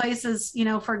one of the places, you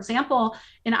know, for example,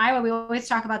 in Iowa, we always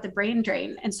talk about the brain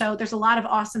drain. And so there's a lot of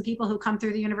awesome people who come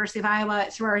through the University of Iowa,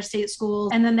 through our state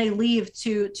schools, and then they leave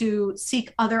to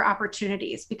seek other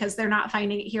opportunities because they're not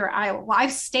finding it here at Iowa. Well,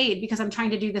 I've stayed because I'm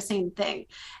trying to do the same thing.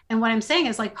 And what I'm saying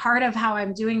is, like, part of how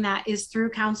I'm doing that is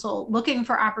through council, looking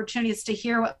for opportunities to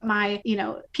hear what my, you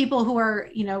know, people who are,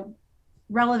 you know,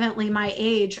 relevantly my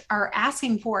age are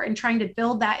asking for, and trying to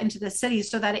build that into the city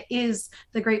so that it is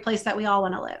the great place that we all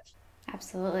want to live.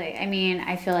 Absolutely. I mean,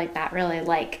 I feel like that really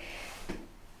like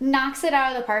knocks it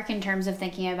out of the park in terms of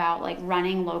thinking about like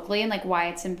running locally and like why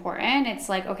it's important. It's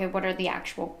like, okay, what are the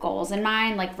actual goals in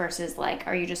mind? Like versus like,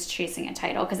 are you just chasing a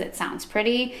title because it sounds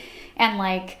pretty? And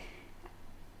like,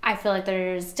 I feel like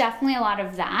there's definitely a lot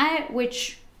of that,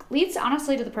 which leads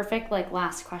honestly to the perfect like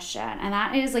last question. And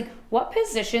that is like, what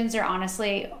positions are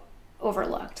honestly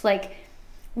overlooked? Like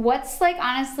what's like,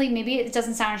 honestly, maybe it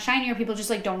doesn't sound shiny or people just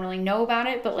like don't really know about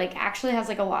it, but like actually has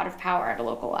like a lot of power at a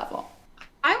local level.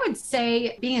 I would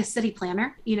say being a city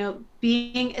planner, you know,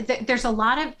 there's a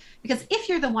lot of, because if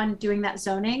you're the one doing that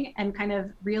zoning and kind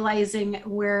of realizing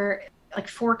where, like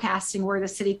forecasting where the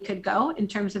city could go in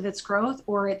terms of its growth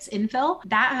or its infill,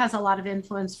 that has a lot of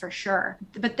influence for sure.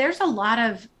 But there's a lot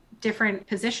of different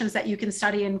positions that you can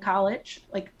study in college,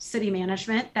 like city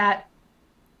management, that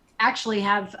actually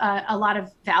have a lot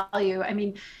of value. I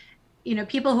mean,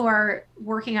 people who are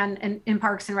working on in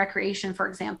parks and recreation, for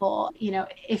example,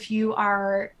 if you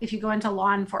go into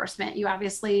law enforcement, you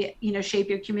obviously, shape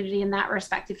your community in that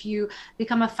respect. If you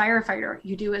become a firefighter,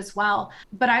 you do as well.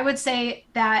 But I would say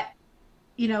that,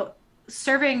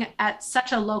 serving at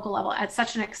such a local level, at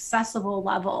such an accessible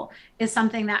level, is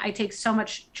something that I take so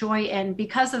much joy in,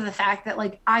 because of the fact that,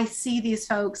 like, I see these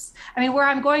folks. I mean, where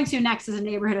I'm going to next is a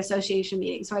neighborhood association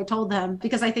meeting. So I told them,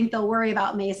 because I think they'll worry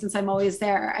about me since I'm always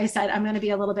there, I said, I'm going to be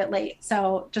a little bit late.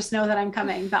 So just know that I'm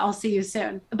coming, but I'll see you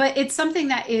soon. But it's something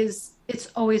that it's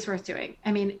always worth doing.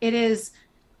 I mean, it is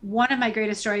one of my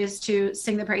greatest joys to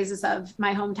sing the praises of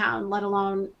my hometown, let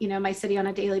alone, my city, on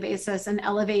a daily basis, and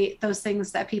elevate those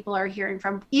things that people are hearing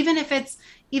from, even if it's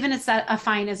that a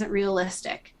fine isn't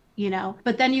realistic,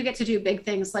 but then you get to do big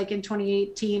things. Like in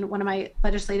 2018, one of my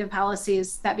legislative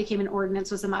policies that became an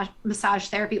ordinance was a massage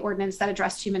therapy ordinance that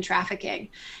addressed human trafficking.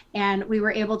 And we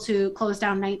were able to close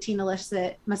down 19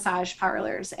 illicit massage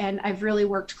parlors. And I've really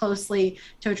worked closely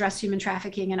to address human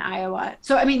trafficking in Iowa.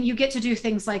 So, I mean, you get to do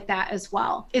things like that as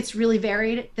well. It's really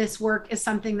varied. This work is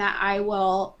something that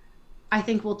I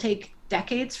think will take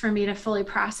decades for me to fully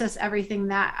process everything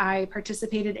that I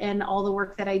participated in, all the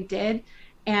work that I did.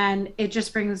 And it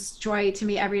just brings joy to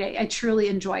me every day. I truly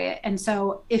enjoy it. And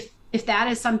so if that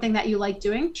is something that you like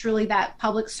doing, truly that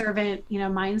public servant,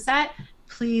 mindset,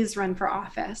 please run for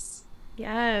office.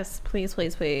 Yes, please,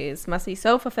 please, please. Must be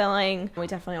so fulfilling. We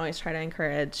definitely always try to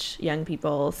encourage young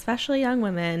people, especially young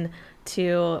women,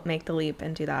 to make the leap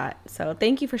and do that. So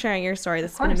thank you for sharing your story.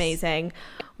 This has been amazing.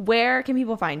 Where can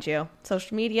people find you?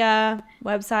 Social media,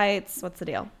 websites, what's the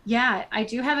deal? Yeah, I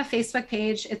do have a Facebook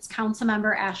page. It's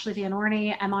Councilmember Ashley Van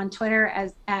Orny. I'm on Twitter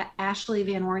at Ashley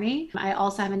Van Orny. I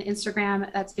also have an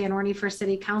Instagram that's Van Orny for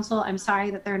City Council. I'm sorry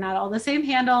that they're not all the same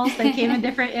handles. They came in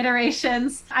different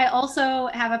iterations. I also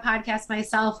have a podcast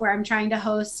myself where I'm trying to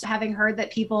host, having heard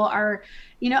that people are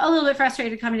a little bit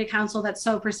frustrated coming to council that's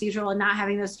so procedural and not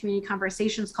having those community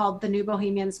conversations, called the New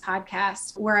Bohemians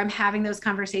podcast, where I'm having those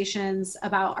conversations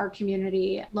about our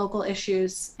community, local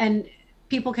issues. And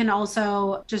people can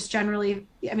also just generally,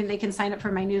 they can sign up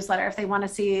for my newsletter if they want to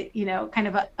see, kind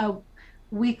of a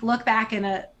week look back and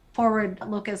a forward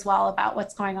look as well about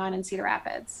what's going on in Cedar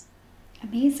Rapids.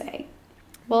 Amazing.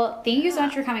 Well, thank you so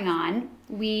much for coming on.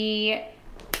 We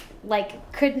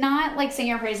could not sing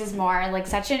your praises more.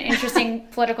 Such an interesting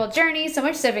political journey, so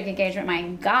much civic engagement, my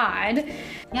God.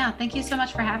 Yeah, thank you so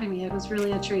much for having me. It was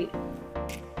really a treat.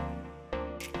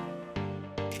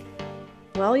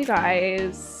 Well, you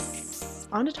guys,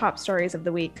 on to top stories of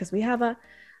the week, because we have a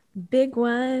big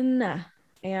one,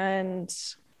 and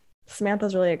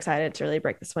Samantha's really excited to really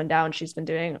break this one down. She's been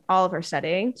doing all of her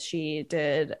studying. She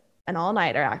did an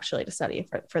all-nighter actually to study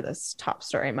for this top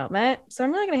story moment. So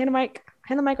I'm really going to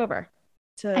hand the mic over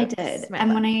to I did. Samantha.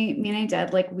 And when I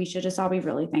did, we should just all be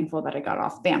really thankful that I got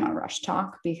off Bama Rush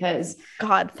Talk, because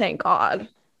God, thank God.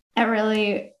 It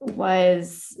really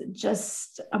was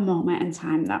just a moment in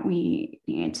time that we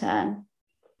needed to.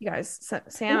 You guys,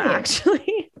 Sam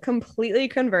actually completely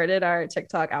converted our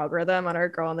TikTok algorithm on our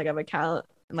Girl on the Gov account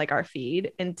and our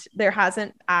feed. And there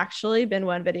hasn't actually been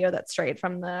one video that's straight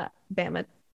from the Bama,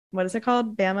 what is it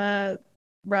called? Bama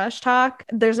Rush Talk.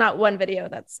 There's not one video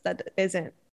that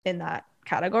isn't in that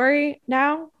category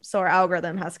now. So our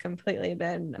algorithm has completely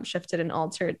been shifted and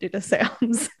altered due to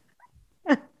Sam's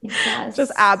Yes.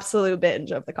 just absolute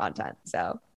binge of the content.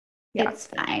 So yeah, it's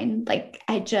fine.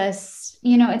 I just,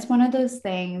 it's one of those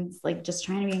things, just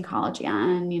trying to be in college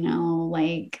again,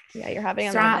 yeah, you're having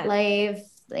a Strat moment. Life,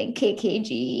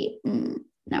 KKG.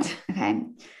 No. Okay.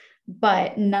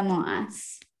 But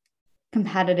nonetheless,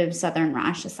 competitive Southern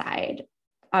rash aside,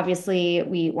 obviously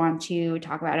we want to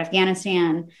talk about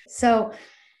Afghanistan. So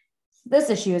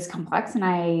this issue is complex, and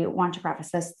I want to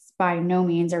preface this. By no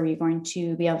means are we going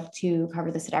to be able to cover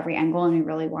this at every angle, and we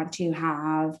really want to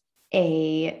have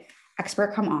a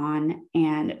expert come on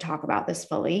and talk about this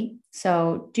fully.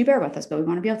 So do bear with us, but we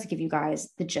want to be able to give you guys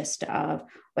the gist of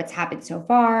what's happened so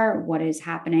far, what is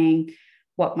happening,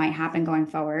 what might happen going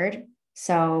forward.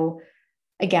 So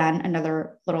again,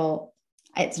 another little,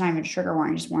 it's not even a trigger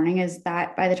warning, just warning, is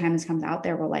that by the time this comes out,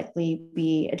 there will likely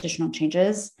be additional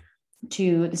changes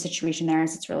to the situation there,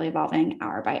 as it's really evolving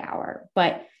hour by hour.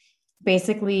 But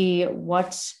basically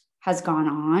what has gone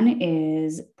on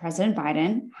is President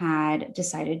Biden had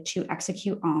decided to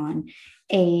execute on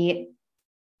a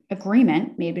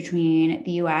agreement made between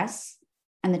the US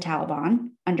and the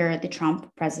Taliban under the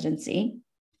Trump presidency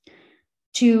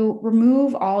to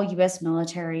remove all US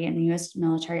military and US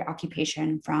military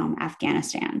occupation from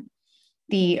Afghanistan.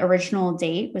 The original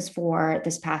date was for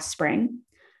this past spring,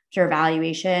 after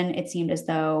evaluation, it seemed as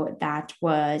though that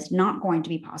was not going to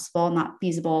be possible, not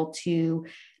feasible to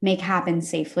make happen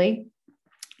safely.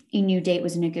 A new date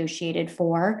was negotiated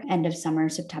for end of summer,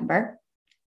 September.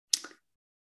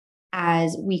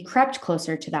 As we crept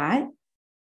closer to that,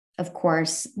 of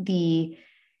course, the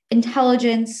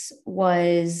intelligence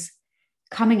was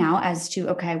coming out as to,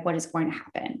 okay, what is going to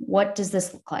happen? What does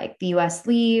this look like? The US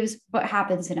leaves. What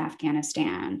happens in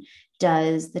Afghanistan?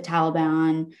 Does the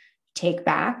Taliban take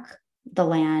back the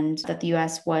land that the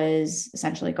US was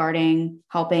essentially guarding,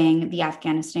 helping the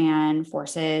Afghanistan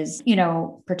forces,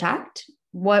 protect?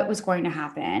 What was going to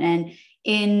happen? And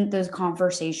in those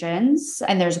conversations,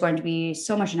 and there's going to be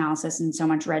so much analysis and so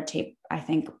much red tape, I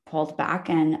think, pulled back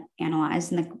and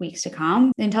analyzed in the weeks to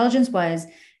come. The intelligence was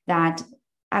that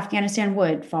Afghanistan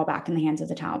would fall back in the hands of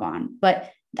the Taliban,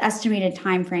 but the estimated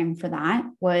time frame for that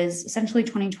was essentially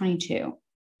 2022.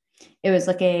 It was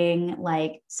looking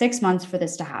like 6 months for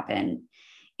this to happen.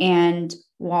 And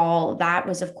while that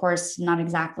was, of course, not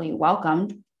exactly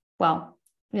welcomed, well,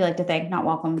 we like to think not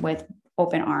welcomed with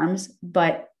open arms,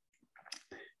 but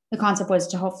the concept was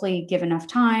to hopefully give enough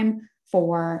time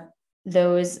for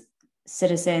those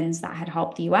citizens that had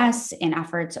helped the US in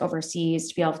efforts overseas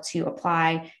to be able to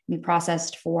apply, be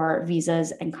processed for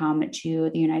visas and come to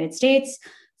the United States,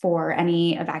 for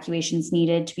any evacuations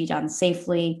needed to be done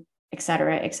safely, et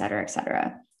cetera, et cetera, et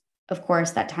cetera. Of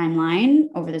course, that timeline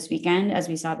over this weekend, as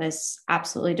we saw this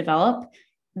absolutely develop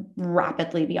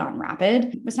rapidly beyond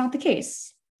rapid, was not the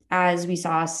case. As we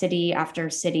saw city after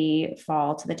city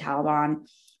fall to the Taliban,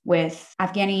 with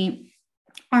Afghani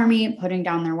army putting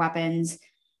down their weapons,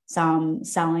 some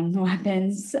selling the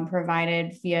weapons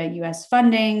provided via US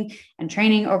funding and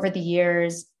training over the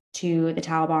years to the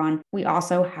Taliban. We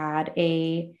also had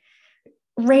a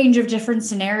range of different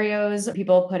scenarios,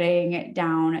 people putting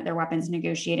down their weapons,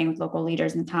 negotiating with local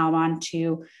leaders in the Taliban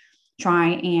to try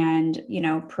and,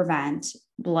 prevent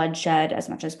bloodshed as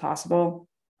much as possible.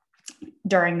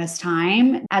 During this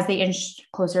time, as they inched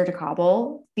closer to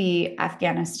Kabul, the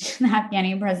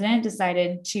Afghani president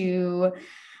decided to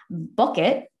book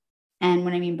it. And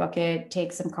when I mean book it,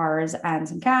 take some cars and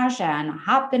some cash and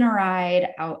hop in a ride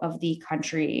out of the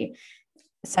country,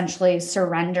 essentially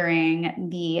surrendering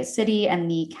the city and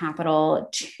the capital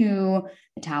to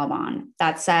the Taliban.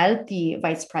 That said, the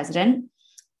vice president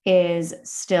is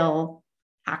still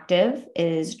active,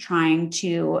 is trying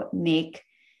to make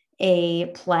a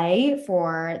play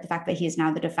for the fact that he is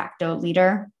now the de facto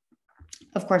leader.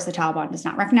 Of course, the Taliban does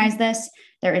not recognize this.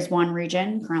 There is one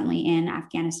region currently in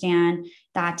Afghanistan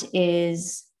that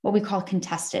is what we call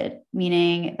contested,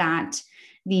 meaning that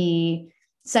the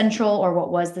central, or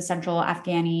what was the central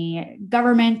Afghani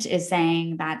government, is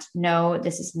saying that, no,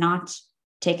 this is not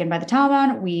taken by the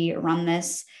Taliban. We run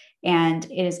this. And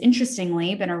it has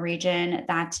interestingly been a region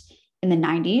that in the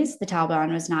 90s, the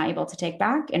Taliban was not able to take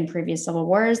back. In previous civil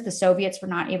wars, the Soviets were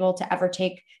not able to ever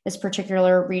take this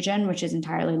particular region, which is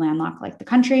entirely landlocked like the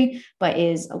country, but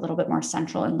is a little bit more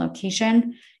central in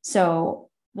location.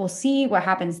 So we'll see what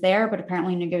happens there, but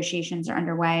apparently negotiations are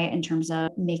underway in terms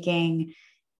of making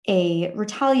a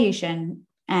retaliation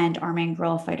and arming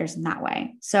guerrilla fighters in that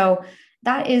way. So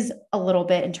that is a little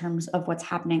bit in terms of what's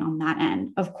happening on that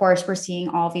end. Of course, we're seeing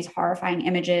all these horrifying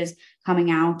images coming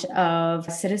out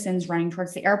of citizens running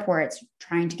towards the airports,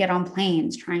 trying to get on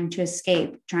planes, trying to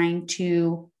escape, trying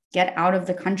to get out of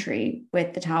the country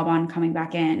with the Taliban coming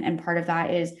back in. And part of that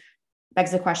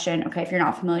begs the question, okay, if you're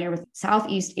not familiar with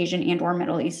Southeast Asian and or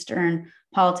Middle Eastern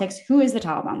politics, who is the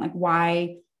Taliban? Like,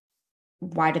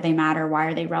 why do they matter? Why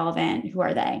are they relevant? Who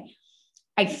are they?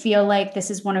 I feel like this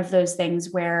is one of those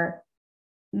things where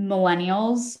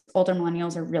older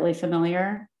millennials are really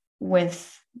familiar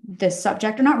with this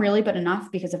subject, or not really, but enough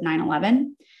because of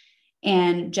 9/11.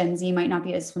 And Gen Z might not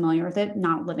be as familiar with it,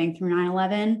 not living through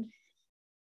 9/11.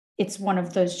 It's one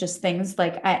of those just things,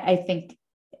 like, I think,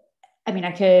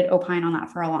 I could opine on that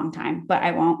for a long time, but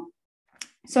I won't.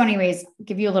 So anyways,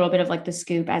 give you a little bit of like the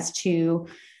scoop as to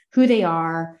who they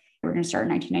are. We're going to start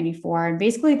in 1994. And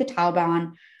basically the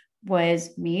Taliban was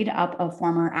made up of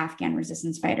former Afghan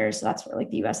resistance fighters. So that's where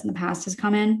like the US in the past has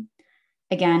come in.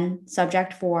 Again,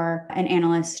 subject for an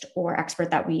analyst or expert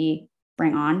that we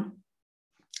bring on.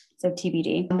 So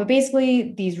TBD. But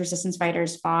basically these resistance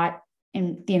fighters fought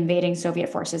in the invading Soviet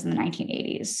forces in the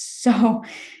 1980s. So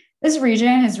this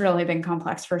region has really been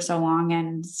complex for so long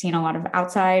and seen a lot of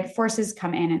outside forces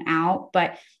come in and out.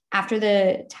 But after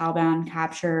the Taliban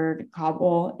captured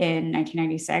Kabul in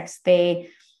 1996, they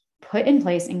put in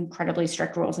place incredibly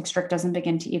strict rules. Like, strict doesn't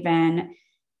begin to even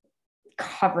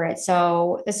cover it.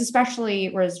 So this especially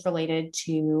was related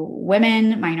to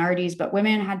women, minorities, but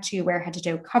women had to wear head to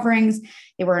toe coverings.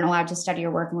 They weren't allowed to study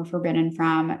or work and were forbidden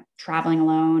from traveling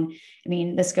alone. I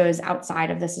mean, this goes outside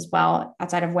of this as well.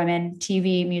 Outside of women,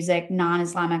 TV, music,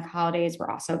 non-Islamic holidays were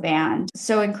also banned.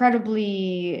 So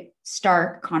incredibly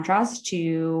stark contrast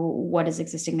to what is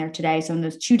existing there today. So in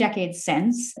those 2 decades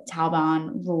since,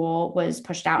 Taliban rule was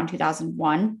pushed out in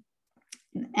 2001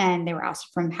 and they were ousted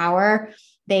from power,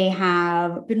 they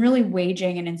have been really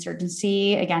waging an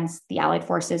insurgency against the allied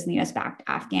forces and the US-backed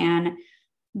Afghan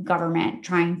government,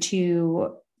 trying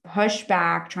to push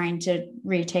back, trying to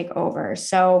retake over.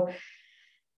 So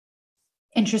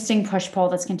interesting push-pull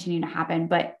that's continuing to happen.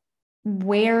 But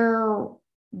where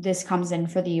this comes in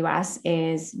for the US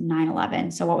is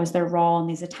 9/11. So what was their role in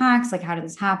these attacks? Like, how did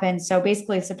this happen? So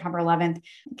basically, September 11th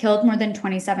killed more than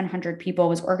 2,700 people,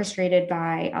 was orchestrated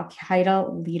by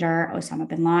Al-Qaeda leader Osama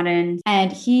bin Laden.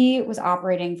 And he was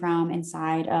operating from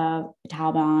inside of the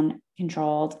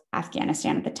Taliban-controlled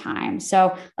Afghanistan at the time.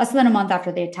 So less than a month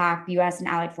after the attack, the US and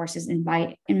allied forces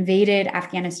invaded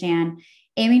Afghanistan,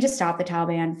 aiming to stop the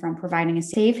Taliban from providing a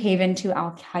safe haven to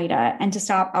Al-Qaeda and to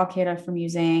stop Al-Qaeda from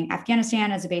using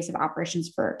Afghanistan as a base of operations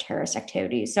for terrorist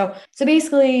activities. So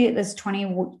basically this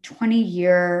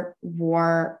 20-year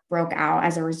war broke out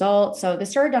as a result. So this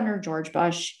started under George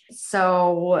Bush,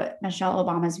 so Michelle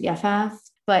Obama's BFF,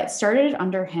 but started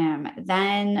under him.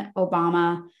 Then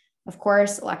Obama, of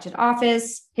course, elected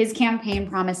office. His campaign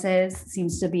promises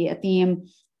seems to be a theme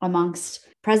amongst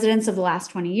presidents of the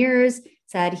last 20 years,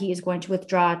 said he is going to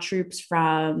withdraw troops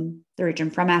from the region,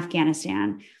 from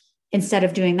Afghanistan. Instead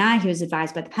of doing that, he was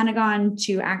advised by the Pentagon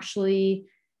to actually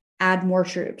add more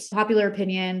troops. Popular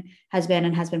opinion has been,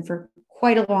 and has been for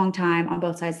quite a long time on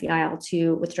both sides of the aisle,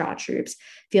 to withdraw troops.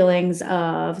 Feelings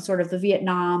of sort of the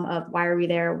Vietnam, of why are we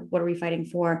there? What are we fighting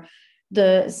for?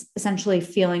 The essentially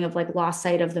feeling of like lost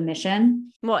sight of the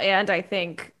mission. Well, and I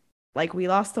think like we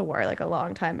lost the war like a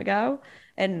long time ago.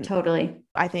 And totally,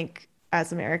 I think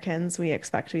as Americans, we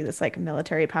expect to be this like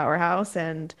military powerhouse,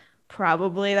 and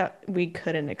probably that we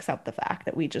couldn't accept the fact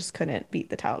that we just couldn't beat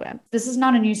the Taliban. This is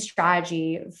not a new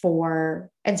strategy for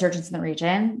insurgents in the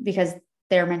region, because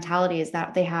their mentality is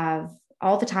that they have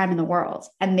all the time in the world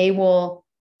and they will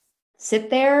sit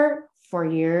there for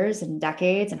years and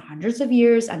decades and hundreds of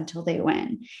years until they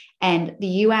win. And the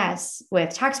US,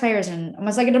 with taxpayers and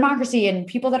almost like a democracy and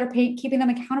people that are keeping them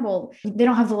accountable, they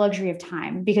don't have the luxury of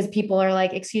time, because people are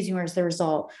like, excuse me, where's the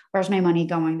result? Where's my money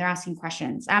going? They're asking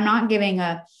questions. I'm not giving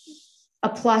a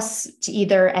plus to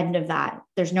either end of that.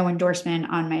 There's no endorsement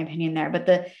on my opinion there. But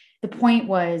the point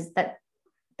was that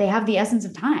they have the essence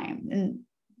of time, and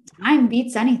time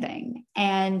beats anything.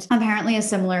 And apparently a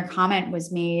similar comment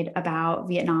was made about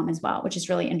Vietnam as well, which is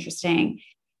really interesting.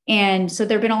 And so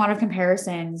there've been a lot of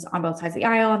comparisons on both sides of the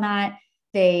aisle on that.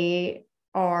 They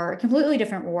are completely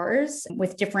different wars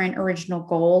with different original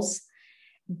goals.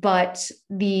 But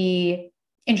the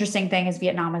interesting thing is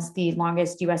Vietnam is the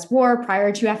longest US war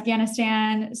prior to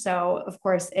Afghanistan. So of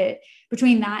course,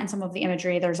 between that and some of the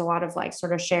imagery, there's a lot of like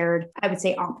sort of shared, I would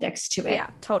say, optics to it.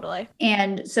 Yeah, totally.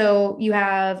 And so you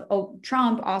have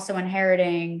Trump also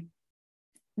inheriting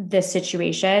this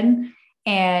situation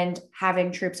and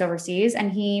having troops overseas.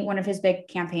 And one of his big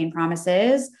campaign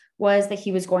promises was that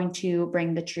he was going to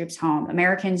bring the troops home.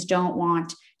 Americans don't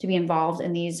want to be involved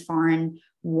in these foreign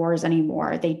wars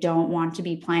anymore. They don't want to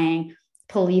be playing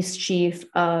police chief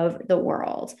of the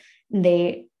world.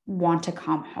 They want to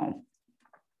come home.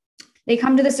 They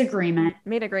come to this agreement.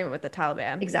 Made agreement with the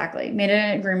Taliban. Exactly. Made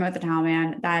an agreement with the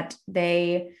Taliban that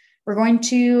they were going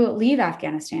to leave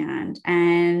Afghanistan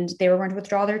and they were going to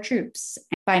withdraw their troops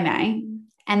by May.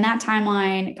 And that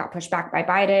timeline got pushed back by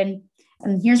Biden.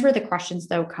 And here's where the questions,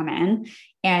 though, come in.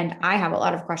 And I have a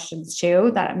lot of questions,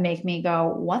 too, that make me go,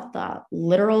 what the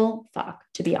literal fuck,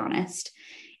 to be honest,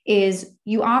 is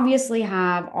you obviously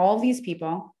have all these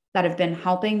people that have been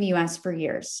helping the US for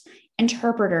years,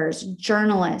 interpreters,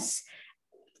 journalists,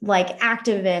 like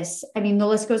activists. I mean, the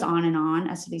list goes on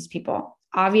as to these people.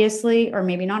 Obviously, or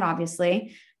maybe not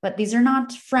obviously, but these are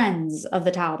not friends of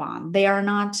the Taliban. They are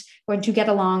not going to get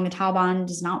along. The Taliban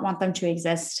does not want them to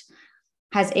exist,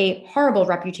 has a horrible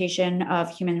reputation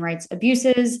of human rights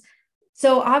abuses.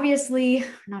 So obviously,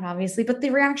 not obviously, but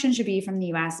the reaction should be from the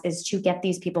US is to get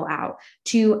these people out,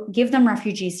 to give them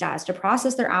refugee status, to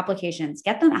process their applications,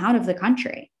 get them out of the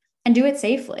country and do it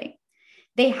safely.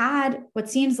 They had what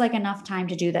seems like enough time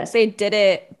to do this. They did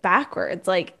it backwards.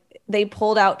 Like they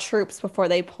pulled out troops before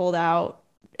they pulled out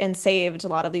and saved a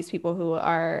lot of these people who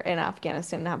are in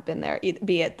Afghanistan and have been there,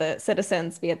 be it the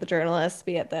citizens, be it the journalists,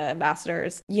 be it the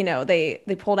ambassadors. You know, they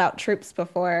pulled out troops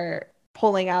before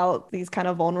pulling out these kind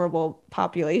of vulnerable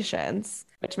populations,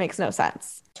 which makes no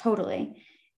sense. Totally.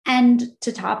 And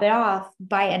to top it off,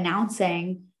 by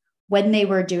announcing when they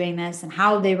were doing this and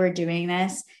how they were doing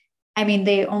this, I mean,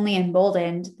 they only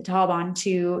emboldened the Taliban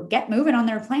to get moving on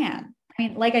their plan. I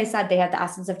mean, like I said, they had the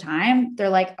essence of time. They're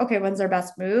like, okay, when's our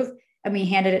best move? And we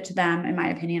handed it to them, in my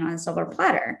opinion, on a silver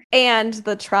platter. And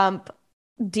the Trump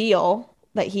deal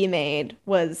that he made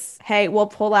was, hey, we'll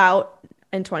pull out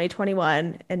in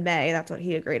 2021 in May. That's what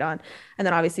he agreed on. And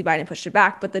then obviously Biden pushed it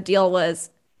back. But the deal was,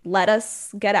 let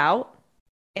us get out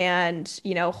and,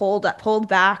 you know, hold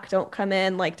back, don't come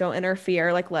in, like, don't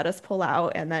interfere, like, let us pull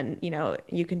out. And then, you know,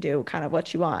 you can do kind of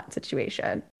what you want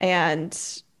situation. And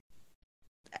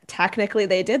technically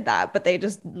they did that, but they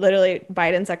just literally,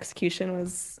 Biden's execution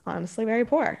was honestly very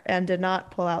poor and did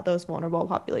not pull out those vulnerable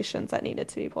populations that needed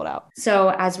to be pulled out. So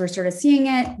as we're sort of seeing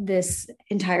it, this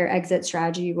entire exit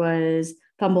strategy was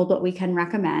fumbled. What we can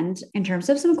recommend in terms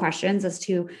of some questions as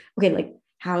to, okay, like,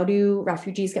 how do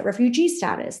refugees get refugee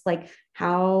status? Like,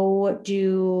 how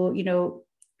do, you know,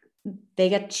 they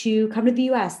get to come to the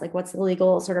US? Like, what's the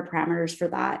legal sort of parameters for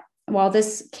that? While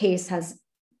this case has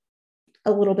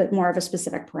a little bit more of a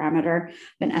specific parameter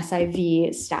than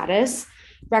SIV status,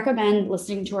 recommend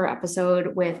listening to our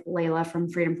episode with Layla from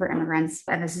Freedom for Immigrants.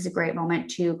 And this is a great moment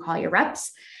to call your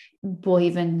reps. We'll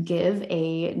even give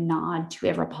a nod to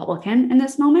a Republican in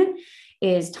this moment.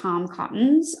 Is Tom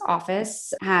Cotton's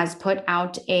office has put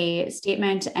out a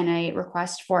statement and a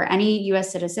request for any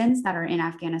US citizens that are in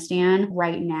Afghanistan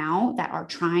right now that are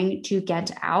trying to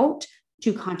get out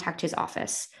to contact his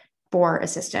office for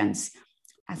assistance.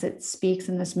 As it speaks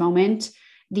in this moment,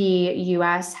 the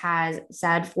US has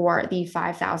said for the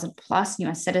 5,000 plus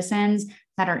US citizens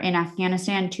that are in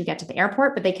Afghanistan to get to the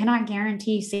airport, but they cannot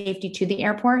guarantee safety to the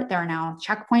airport. There are now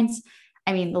checkpoints.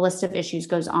 I mean, the list of issues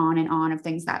goes on and on of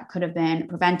things that could have been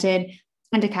prevented.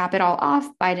 And to cap it all off,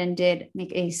 Biden did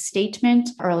make a statement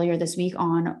earlier this week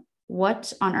on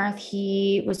what on earth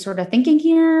he was sort of thinking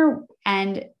here.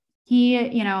 And he,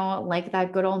 you know, like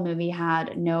that good old movie,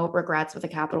 had no regrets with a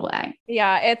capital A.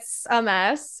 Yeah, it's a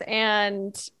mess.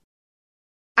 And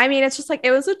I mean, it's just like,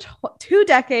 it was a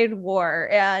 2-decade war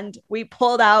and we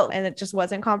pulled out and it just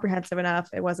wasn't comprehensive enough.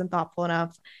 It wasn't thoughtful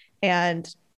enough.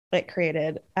 And it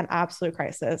created an absolute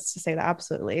crisis, to say the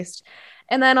absolute least.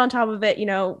 And then on top of it, you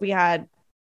know, we had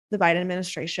the Biden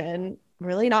administration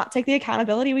really not take the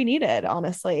accountability we needed,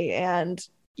 honestly. And,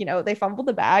 you know, they fumbled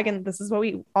the bag. And this is what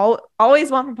we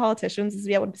always want from politicians, is to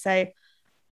be able to say,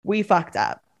 we fucked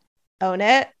up, own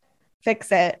it, fix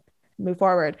it, move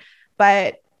forward.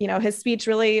 But, you know, his speech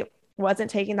really wasn't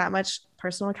taking that much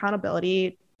personal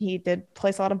accountability. He did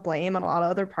place a lot of blame on a lot of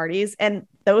other parties. And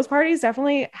those parties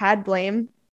definitely had blame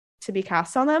to be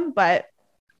cast on them, but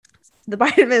the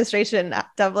Biden administration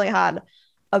definitely had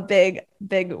a big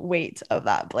weight of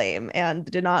that blame and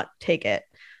did not take it.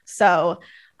 So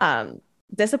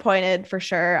disappointed for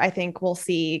sure. I think we'll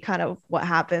see kind of what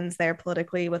happens there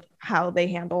politically with how they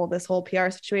handle this whole PR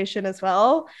situation as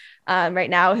well. Right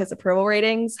now, his approval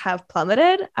ratings have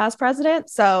plummeted as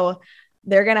president. So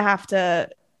they're going to have to,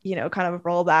 you know, kind of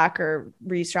roll back or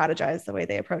re-strategize the way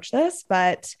they approach this.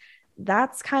 But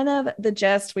that's kind of the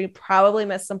gist. We probably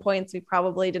missed some points. We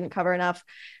probably didn't cover enough.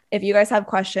 If you guys have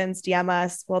questions, DM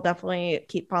us. We'll definitely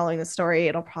keep following the story.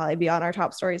 It'll probably be on our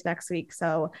top stories next week.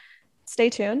 So stay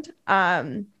tuned.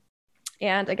 And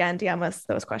again, DM us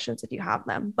those questions if you have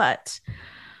them. But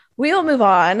we'll move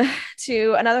on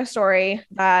to another story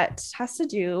that has to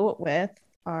do with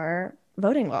our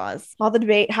voting laws. All the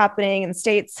debate happening in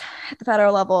states at the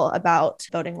federal level about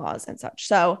voting laws and such.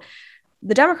 So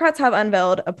the Democrats have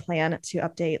unveiled a plan to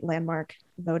update landmark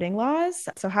voting laws.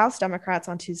 So House Democrats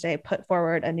on Tuesday put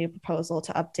forward a new proposal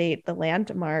to update the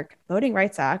Landmark Voting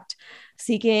Rights Act,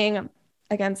 seeking,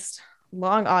 against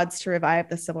long odds, to revive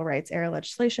the civil rights era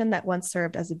legislation that once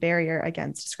served as a barrier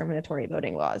against discriminatory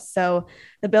voting laws. So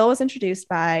the bill was introduced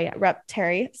by Rep.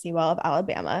 Terry Sewell of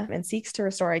Alabama and seeks to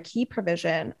restore a key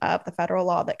provision of the federal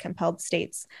law that compelled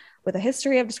states with a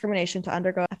history of discrimination to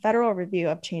undergo a federal review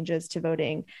of changes to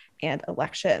voting and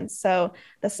elections. So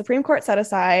the Supreme Court set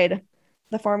aside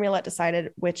the formula that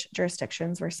decided which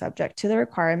jurisdictions were subject to the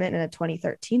requirement in a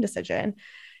 2013 decision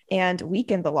and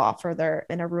weakened the law further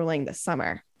in a ruling this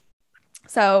summer.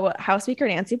 So House Speaker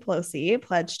Nancy Pelosi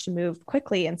pledged to move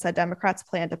quickly and said Democrats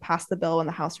plan to pass the bill when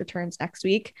the House returns next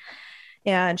week.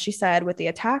 And she said, with the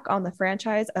attack on the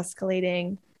franchise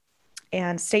escalating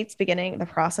and states beginning the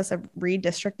process of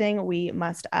redistricting, we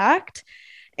must act.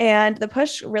 And the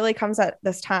push really comes at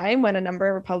this time when a number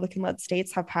of Republican-led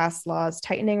states have passed laws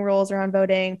tightening rules around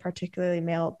voting, particularly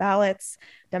mail ballots.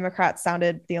 Democrats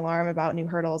sounded the alarm about new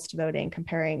hurdles to voting,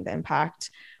 comparing the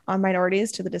impact on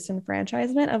minorities to the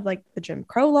disenfranchisement of like the Jim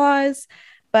Crow laws.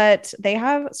 But they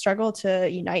have struggled to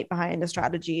unite behind a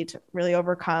strategy to really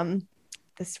overcome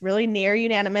this really near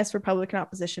unanimous Republican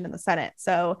opposition in the Senate.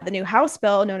 So the new House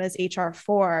bill, known as H.R.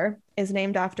 4, is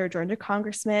named after Georgia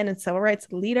Congressman and civil rights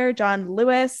leader John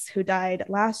Lewis, who died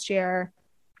last year.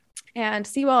 And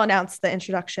Sewell announced the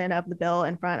introduction of the bill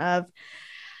in front of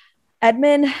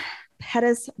Edmund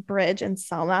Pettus Bridge in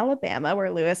Selma, Alabama,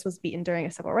 where Lewis was beaten during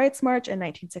a civil rights march in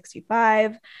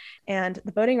 1965. And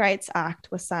the Voting Rights Act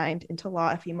was signed into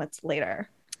law a few months later.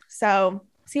 So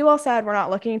Sewell said, "We're not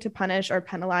looking to punish or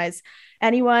penalize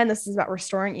anyone. This is about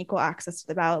restoring equal access to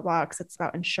the ballot box. It's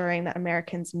about ensuring that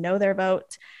Americans know their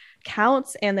vote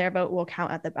counts and their vote will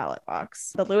count at the ballot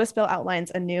box." The Lewis bill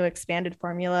outlines a new expanded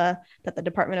formula that the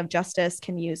Department of Justice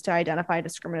can use to identify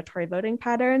discriminatory voting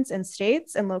patterns in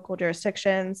states and local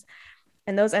jurisdictions.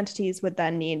 And those entities would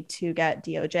then need to get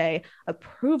DOJ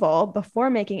approval before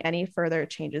making any further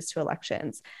changes to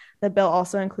elections. The bill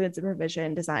also includes a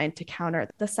provision designed to counter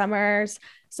the Summers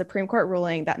Supreme Court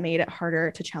ruling that made it harder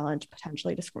to challenge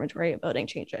potentially discriminatory voting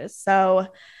changes. So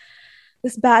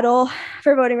this battle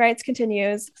for voting rights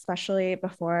continues, especially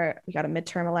before we got a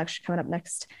midterm election coming up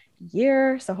next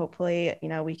year. So hopefully,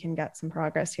 we can get some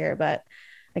progress here. But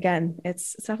again,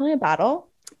 it's definitely a battle.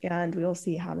 And we will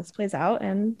see how this plays out.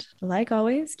 And like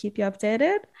always, keep you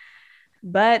updated.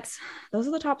 But those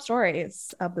are the top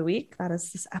stories of the week. That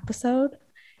is this episode.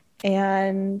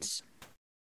 And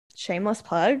shameless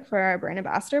plug for our brand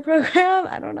ambassador program.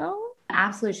 I don't know.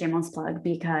 Absolute shameless plug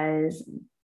because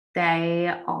they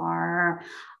are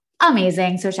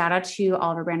amazing. So shout out to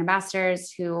all of our brand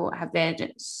ambassadors who have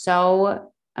been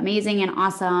so amazing and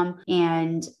awesome.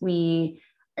 And we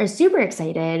are super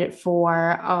excited for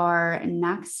our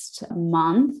next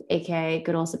month, aka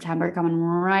good old September, coming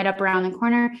right up around the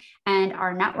corner, and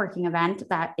our networking event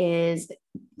that is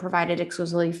provided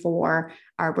exclusively for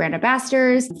our brand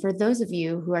ambassadors. For those of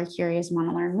you who are curious and want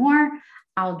to learn more,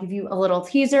 I'll give you a little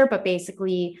teaser, but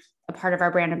basically a part of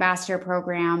our brand ambassador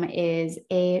program is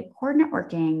a core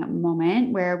networking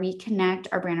moment where we connect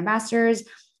our brand ambassadors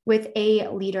with a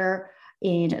leader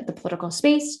in the political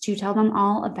space to tell them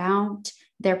all about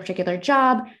their particular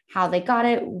job, how they got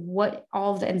it, what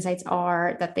all of the insights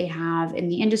are that they have in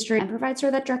the industry, and provide sort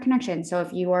of that direct connection. So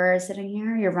if you are sitting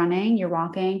here, you're running, you're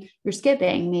walking, you're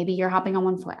skipping, maybe you're hopping on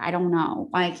one foot, I don't know,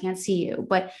 I can't see you,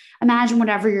 but imagine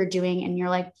whatever you're doing and you're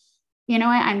like, you know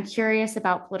what, I'm curious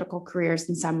about political careers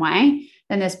in some way,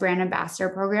 then this brand ambassador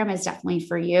program is definitely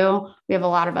for you. We have a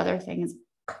lot of other things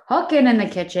cooking in the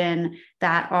kitchen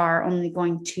that are only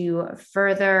going to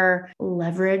further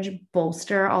leverage,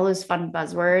 bolster all those fun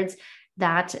buzzwords,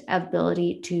 that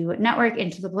ability to network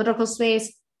into the political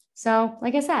space. So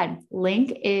like I said,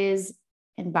 link is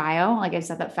in bio. Like I've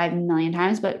said that 5 million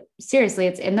times, but seriously,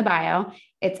 it's in the bio.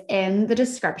 It's in the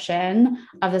description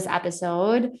of this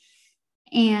episode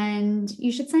and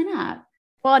you should sign up.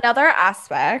 Well, another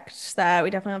aspect that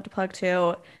we definitely have to plug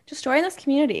to, just join this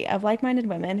community of like-minded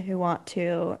women who want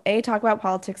to, talk about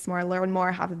politics more, learn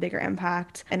more, have a bigger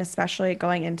impact. And especially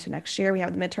going into next year, we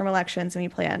have the midterm elections and we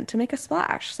plan to make a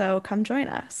splash. So come join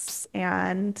us.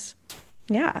 And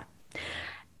yeah,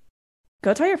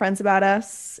 go tell your friends about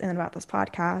us and about this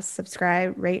podcast.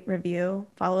 Subscribe, rate, review,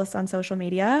 follow us on social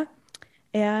media.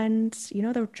 And you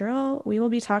know the drill. We will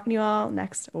be talking to you all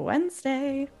next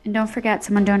Wednesday. And don't forget,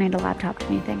 someone donated a laptop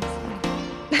to me. Thanks.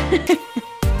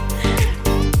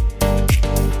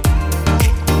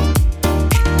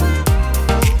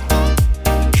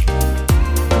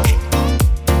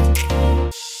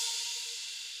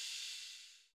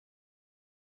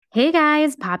 Hey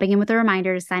guys, popping in with a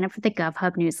reminder to sign up for the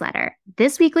GovHub newsletter.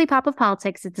 This weekly Pop of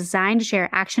Politics is designed to share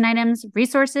action items,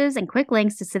 resources, and quick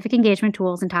links to civic engagement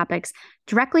tools and topics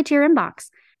directly to your inbox.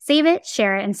 Save it,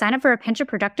 share it, and sign up for a pinch of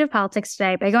productive politics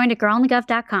today by going to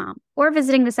girlonthegov.com or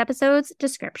visiting this episode's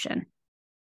description.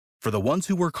 For the ones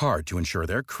who work hard to ensure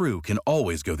their crew can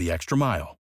always go the extra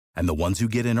mile, and the ones who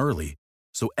get in early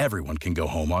so everyone can go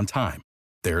home on time,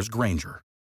 there's Grainger,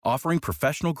 offering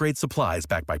professional-grade supplies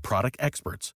backed by product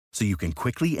experts, so you can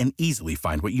quickly and easily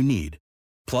find what you need.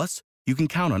 Plus, you can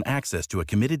count on access to a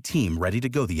committed team ready to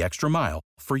go the extra mile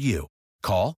for you.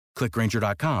 Call, click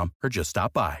Grainger.com, or just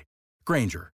stop by.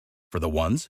 Grainger, for the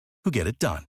ones who get it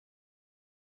done.